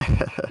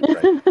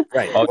kids.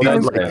 Right. I'll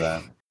Well, say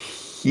that.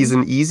 He's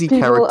an easy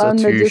character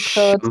to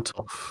shunt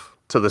off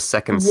to the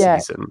second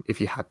season if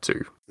you had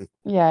to.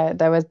 Yeah,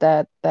 there was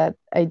that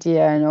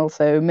idea, and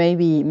also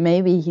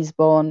maybe he's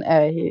born,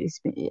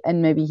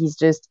 and maybe he's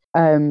just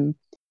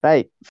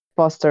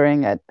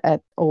fostering at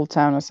Old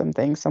Town or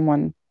something.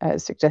 Someone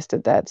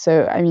suggested that.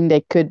 So, I mean,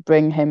 they could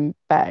bring him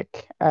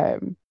back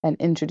and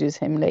introduce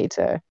him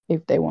later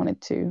if they wanted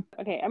to.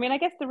 Okay, I mean, I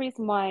guess the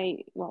reason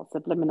why, well,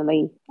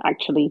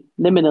 actually,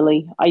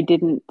 liminally, I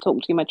didn't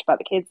talk too much about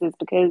the kids is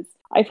because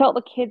I felt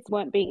the kids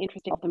weren't being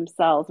interested of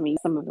themselves. I mean,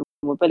 some of them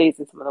were bullies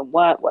and some of them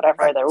weren't,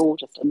 whatever. Right. They're all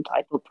just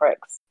entitled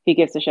pricks. Who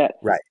gives a shit?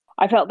 Right.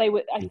 I felt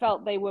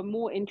they were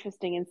more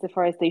interesting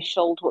insofar as they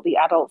showed what the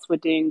adults were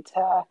doing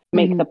to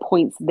make the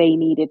points they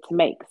needed to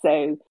make.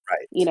 So,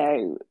 Right. you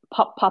know,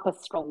 Papa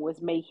Strong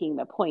was making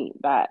the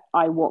point that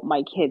I want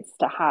my kids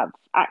to have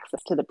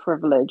access to the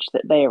privilege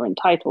that they are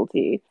entitled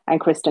to.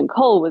 And Kristen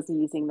Cole was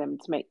using them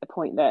to make the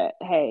point that,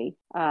 hey,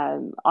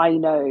 I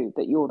know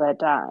that you're their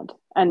dad.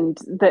 And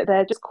that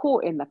they're just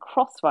caught in the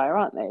crossfire,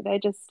 aren't they? They're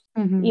just,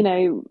 you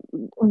know,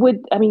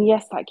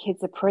 yes, that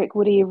kid's a prick.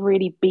 Would he have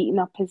really beaten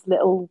up his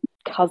little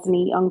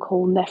cousiny,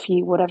 uncle,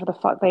 nephew, whatever the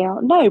fuck they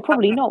are? No,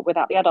 probably not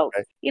without the adults.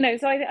 Right. You know,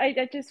 so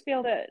I just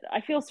feel that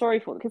I feel sorry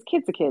for them because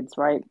kids are kids,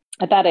 right?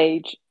 At that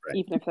age, Right.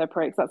 even if they're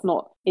pricks, that's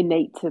not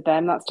innate to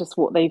them. That's just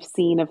what they've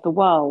seen of the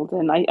world.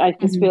 And I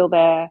just feel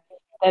they're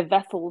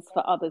vessels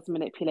for others'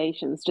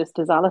 manipulations, just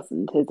as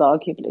Alicent is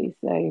arguably.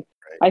 So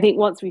I think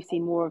once we've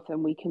seen more of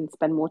them, we can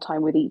spend more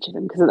time with each of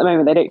them because at the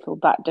moment they don't feel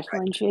that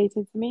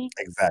differentiated to me.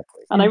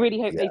 Exactly. And I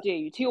really hope they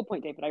do. To your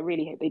point, David, I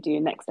really hope they do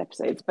in next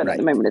episodes. But Right. at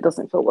the moment, it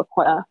doesn't feel we're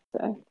quite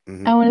there.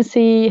 So. I want to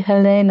see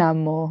Helena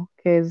more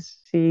because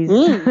she's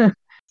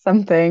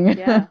something.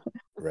 Yeah.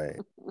 Right.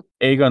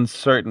 Aegon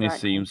certainly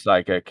Exactly. seems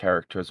like a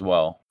character as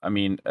well. I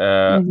mean,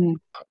 Mhm.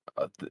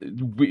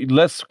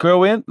 let's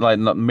go in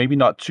maybe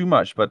not too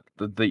much, but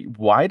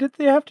why did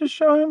they have to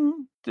show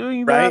him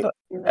doing Right. that?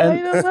 I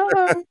And don't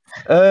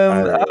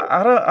know.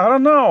 I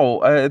don't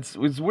know.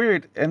 It's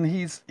weird, and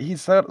he's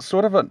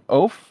sort of an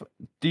oaf.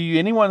 Do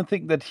anyone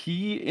think that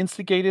he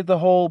instigated the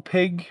whole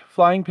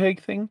flying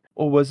pig thing,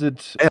 or was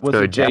it I have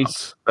no it Jace?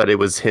 doubt that it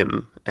was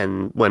him.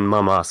 And when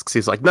Mum asks,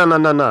 he's like, no,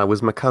 it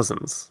was my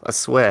cousins. I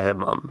swear,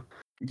 Mum.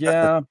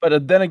 Yeah,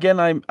 but then again,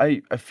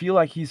 I feel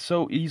like he's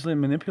so easily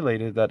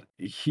manipulated that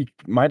he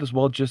might as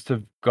well just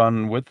have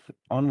gone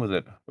on with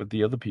it with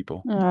the other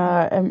people.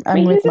 I'm I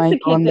mean, with he's just a Michael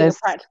kid on doing a this.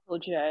 practical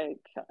joke.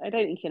 I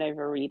don't think you can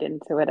overread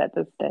into it at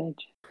this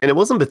stage. And it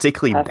wasn't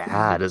particularly Personally.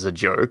 bad as a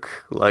joke.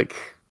 Like,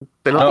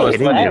 they're I not No, think it's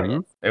it's hitting funny.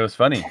 him. It was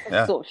funny. That's the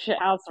Yeah. sort of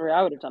shithousery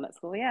I would have done at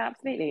school. Yeah,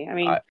 absolutely. I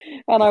mean, I-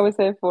 and I was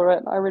here for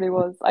it. I really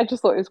was. I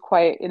just thought it was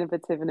quite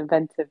innovative and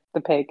inventive,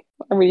 the pig.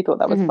 I really thought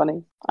that was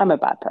funny. I'm a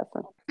bad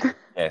person.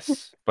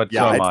 Yes, but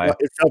Yeah, so am I.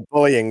 it felt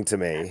bullying to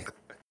me.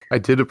 I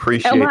did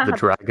appreciate Elma the had-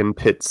 dragon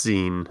pit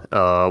scene,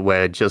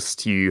 where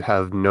just you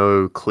have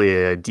no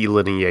clear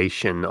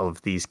delineation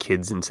of these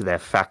kids into their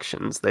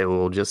factions. They were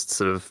all just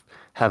sort of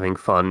having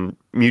fun,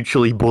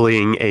 mutually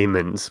bullying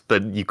Aemond,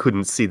 but you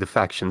couldn't see the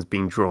factions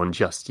being drawn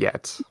just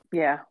yet.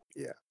 Yeah.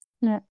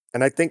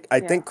 And I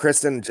think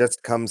Kristen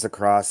just comes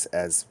across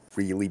as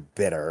really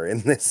bitter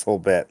in this whole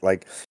bit.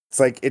 Like it's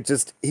like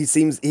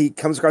he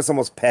comes across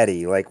almost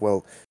petty. Like,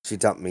 well, she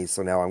dumped me,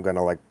 so now I'm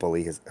gonna like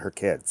bully her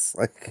kids.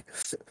 Like,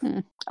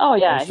 Oh,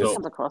 yeah. He Also-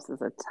 comes across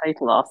as a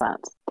total arse,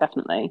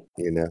 definitely.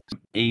 you know,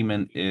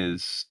 Eamon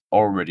is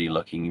already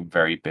looking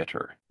very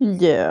bitter.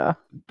 Yeah.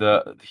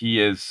 He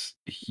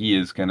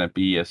is gonna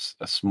be a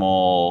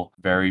small,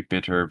 very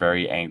bitter,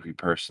 very angry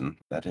person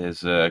that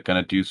is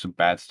gonna do some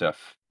bad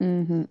stuff.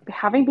 hmm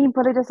Having been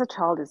bullied as a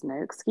child is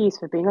no excuse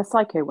for being a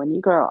psycho when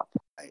you grow up.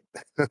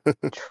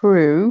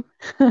 True.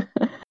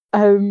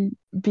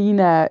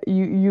 Bina,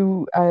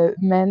 you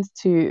meant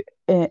to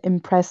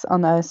impress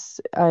on us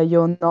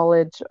your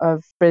knowledge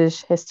of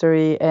British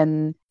history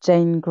and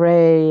Jane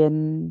Grey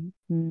and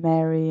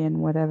Mary and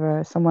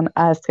whatever. Someone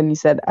asked and you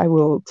said, I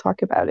will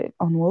talk about it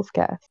on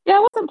Wolfcast. Yeah,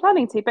 I wasn't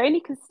planning to, but only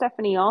because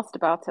Stephanie asked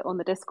about it on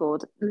the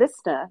Discord.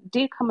 Listener,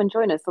 do come and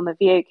join us on the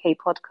VOK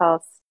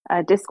podcast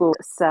Discord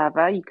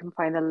server. You can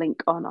find the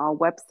link on our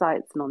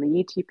websites and on the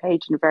YouTube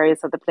page and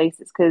various other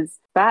places because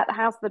that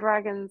House of the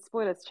Dragon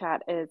spoilers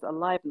chat is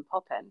alive and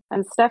popping.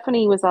 And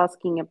Stephanie was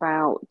asking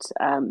about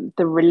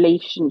the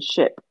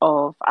relationship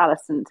of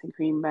Alicent and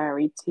Queen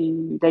Mary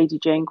to Lady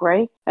Jane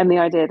Grey and the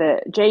idea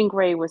that Jane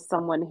Grey was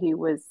someone who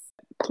was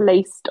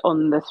placed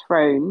on the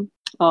throne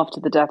after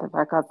the death of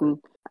her cousin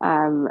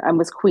and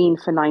was queen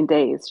for 9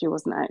 days. She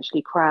wasn't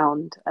actually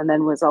crowned and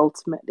then was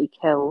ultimately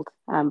killed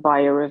by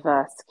a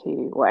reverse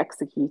coup or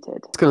executed.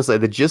 I was going to say,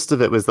 the gist of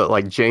it was that,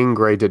 like, Jane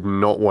Grey did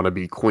not want to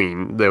be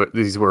queen.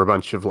 These were a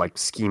bunch of, like,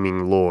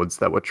 scheming lords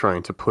that were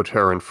trying to put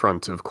her in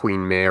front of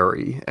Queen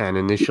Mary. And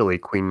initially,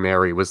 Queen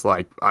Mary was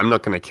like, I'm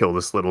not going to kill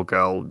this little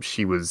girl.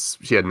 She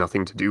had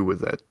nothing to do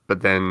with it.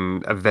 But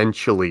then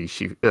eventually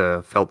she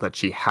felt that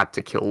she had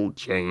to kill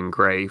Jane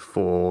Grey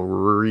for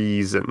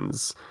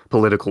reasons.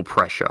 Political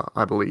pressure,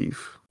 I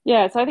believe.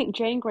 Yeah, so I think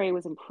Jane Grey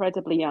was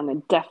incredibly young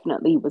and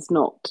definitely was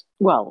not,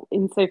 well,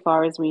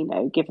 insofar as we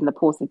know, given the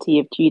paucity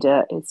of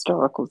Tudor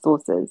historical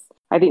sources,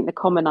 I think the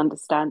common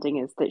understanding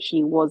is that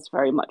she was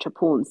very much a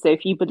pawn. So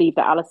if you believe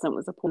that Alicent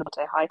was a pawn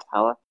to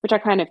Hightower, which I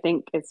kind of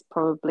think is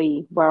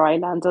probably where I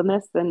land on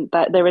this, then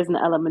that there is an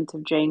element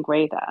of Jane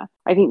Grey there.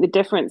 I think the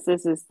difference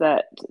is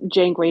that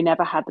Jane Grey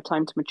never had the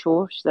time to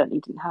mature. She certainly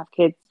didn't have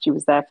kids. She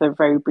was there for a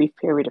very brief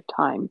period of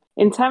time.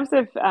 In terms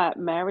of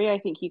Mary, I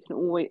think you can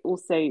always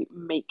also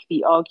make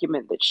the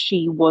argument that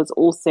she was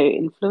also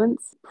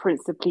influenced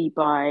principally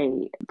by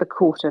the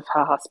court of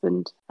her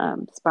husband,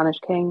 Spanish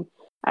king,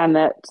 and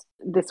that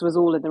this was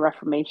all in the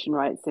Reformation,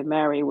 right? So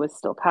Mary was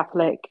still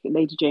Catholic,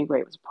 Lady Jane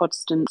Grey was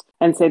Protestant.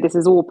 And so this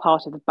is all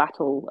part of the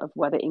battle of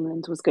whether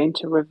England was going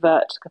to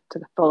revert to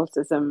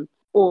Catholicism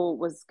or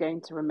was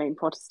going to remain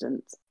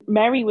Protestant.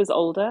 Mary was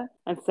older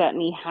and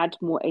certainly had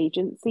more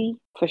agency,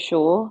 for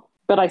sure.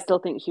 But I still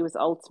think she was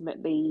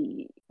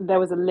ultimately, there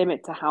was a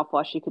limit to how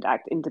far she could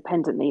act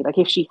independently. Like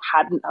if she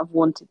hadn't have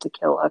wanted to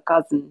kill her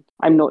cousin,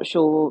 I'm not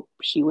sure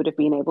she would have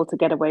been able to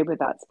get away with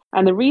that.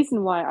 And the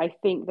reason why I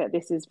think that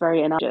this is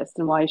very analogous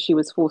and why she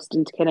was forced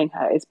into killing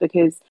her is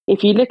because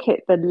if you look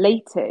at the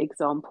later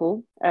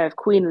example of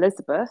Queen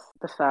Elizabeth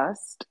I,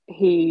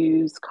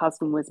 whose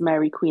cousin was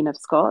Mary, Queen of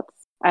Scots,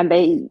 and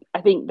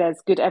I think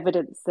there's good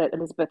evidence that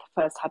Elizabeth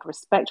I had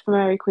respect for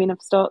Mary, Queen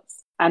of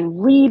Scots,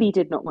 and really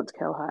did not want to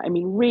kill her. I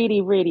mean,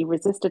 really, really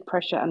resisted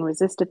pressure and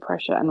resisted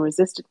pressure and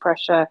resisted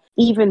pressure,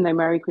 even though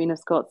Mary, Queen of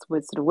Scots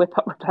would sort of whip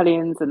up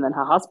rebellions and then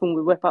her husband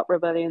would whip up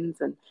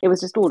rebellions. And it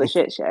was just all a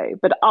shit show.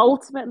 But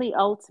ultimately,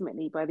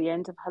 by the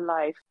end of her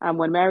life, and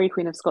when Mary,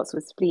 Queen of Scots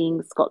was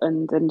fleeing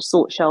Scotland and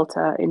sought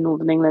shelter in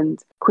Northern England,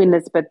 Queen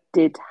Elizabeth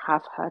did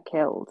have her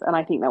killed. And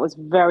I think that was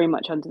very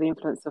much under the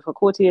influence of her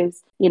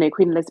courtiers. You know,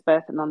 Queen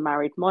Elizabeth, an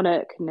unmarried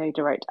monarch, no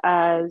direct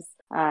heirs.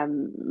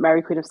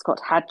 Mary, Queen of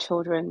Scots, had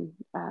children,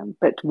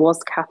 but was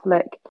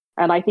Catholic.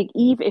 And I think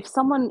if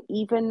someone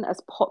even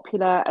as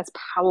popular, as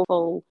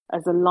powerful,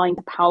 as aligned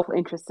to powerful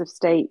interests of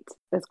state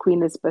as Queen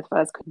Elizabeth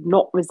I could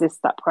not resist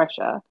that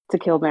pressure to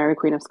kill Mary,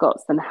 Queen of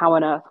Scots, then how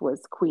on earth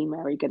was Queen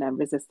Mary going to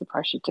resist the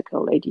pressure to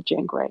kill Lady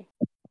Jane Grey?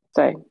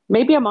 So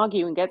maybe I'm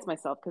arguing against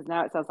myself because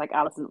now it sounds like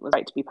Alicent was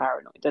right to be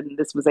paranoid and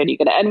this was only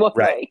going to end one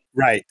way.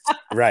 Right.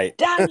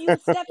 Damn you,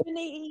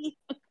 Stephanie!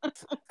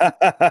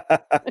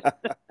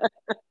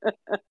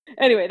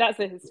 Anyway, that's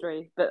the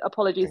history. But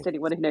apologies to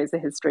anyone who knows the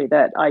history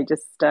that I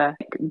just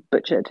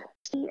butchered.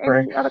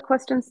 Any other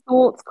questions,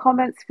 thoughts,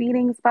 comments,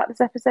 feelings about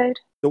this episode?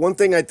 The one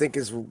thing I think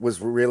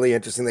was really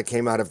interesting that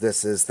came out of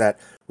this is that,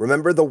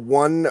 remember the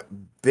one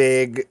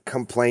big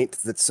complaint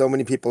that so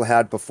many people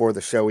had before the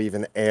show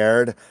even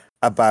aired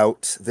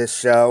about this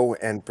show,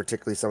 and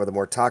particularly some of the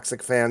more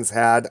toxic fans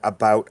had,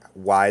 about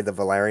why the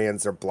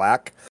Valyrians are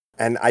black?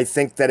 And I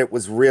think that it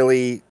was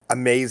really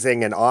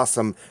amazing and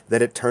awesome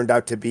that it turned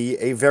out to be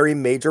a very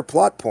major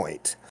plot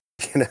point,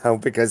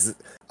 because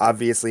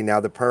obviously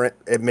now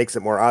it makes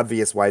it more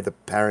obvious why the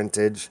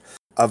parentage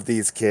of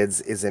these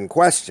kids is in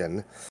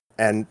question,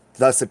 and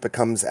thus it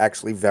becomes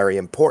actually very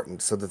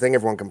important. So the thing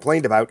everyone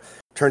complained about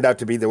turned out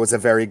to be there was a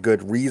very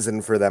good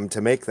reason for them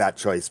to make that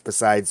choice,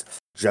 besides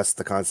just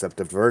the concept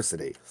of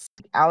diversity.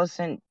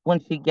 Alicent, when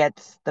she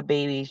gets the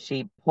baby,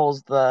 she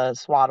pulls the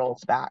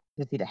swaddles back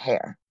to see the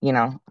hair. You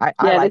know, I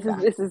like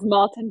that. This is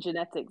Martin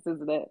genetics,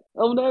 isn't it?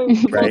 Oh no,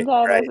 the blonde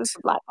hair versus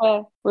the black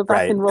hair. We're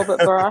back in Robert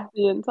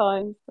Baratheon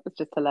times. It's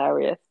just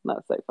hilarious.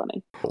 That's so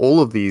funny. All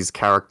of these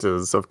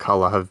characters of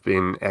color have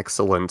been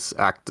excellent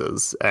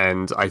actors,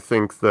 and I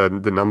think the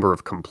number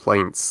of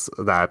complaints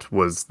that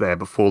was there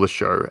before the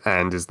show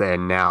and is there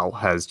now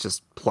has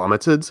just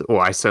plummeted,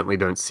 or I certainly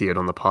don't see it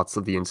on the parts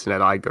of the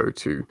internet I go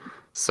to.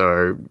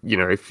 So, you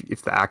know,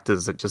 if the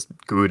actors are just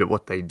good at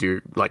what they do,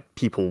 like,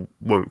 people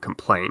won't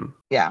complain.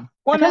 Yeah.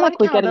 Well, I feel like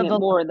we're getting it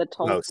more in the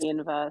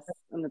Tolkien verse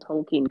and the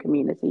Tolkien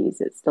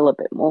communities. It's still a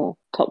bit more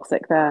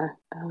toxic there.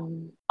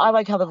 I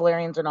like how the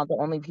Valyrians are not the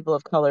only people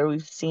of color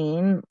we've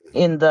seen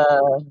in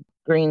the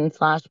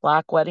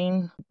green/black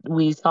wedding.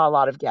 We saw a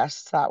lot of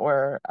guests that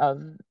were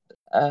of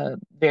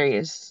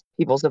various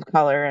peoples of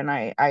color, and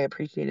I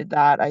appreciated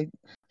that.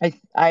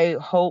 I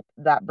hope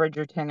that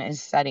Bridgerton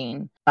is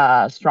setting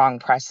a strong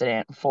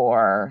precedent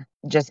for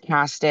just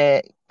cast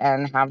it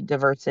and have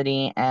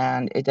diversity,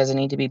 and it doesn't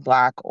need to be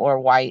black or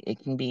white. It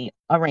can be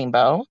a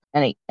rainbow,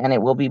 and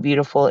it will be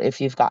beautiful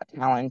if you've got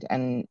talent,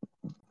 and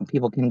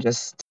people can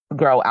just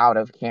grow out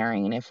of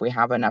caring if we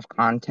have enough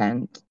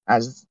content,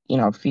 as you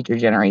know, future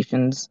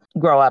generations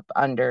grow up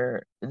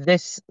under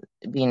this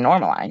being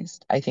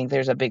normalized. I think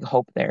there's a big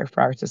hope there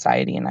for our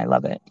society, and I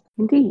love it.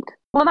 Indeed.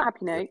 On that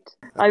happy note,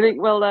 I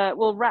think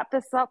we'll wrap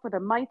this up with a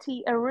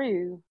mighty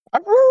Aru.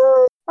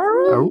 Aru!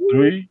 Aru!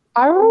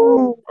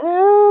 Arr!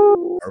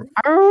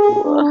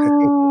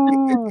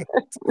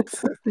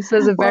 This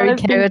was a very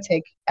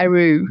chaotic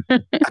Aru.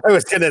 I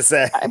was gonna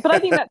say, but I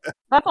think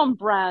that's on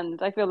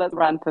brand. I feel that's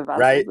brand for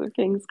Vassals of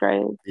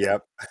Kingsgrave.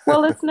 Yep.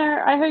 Well,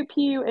 listener, I hope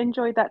you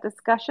enjoyed that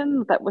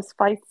discussion. That was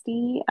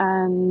feisty,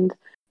 and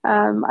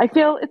I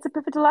feel it's a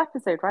pivotal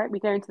episode, right? We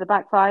go into the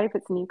back five.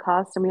 It's a new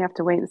cast, and we have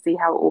to wait and see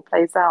how it all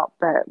plays out.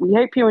 But we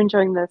hope you're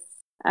enjoying this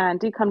And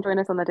do come join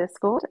us on the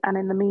Discord. And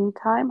in the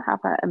meantime, have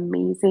an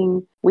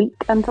amazing week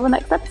until the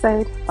next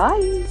episode.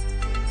 Bye.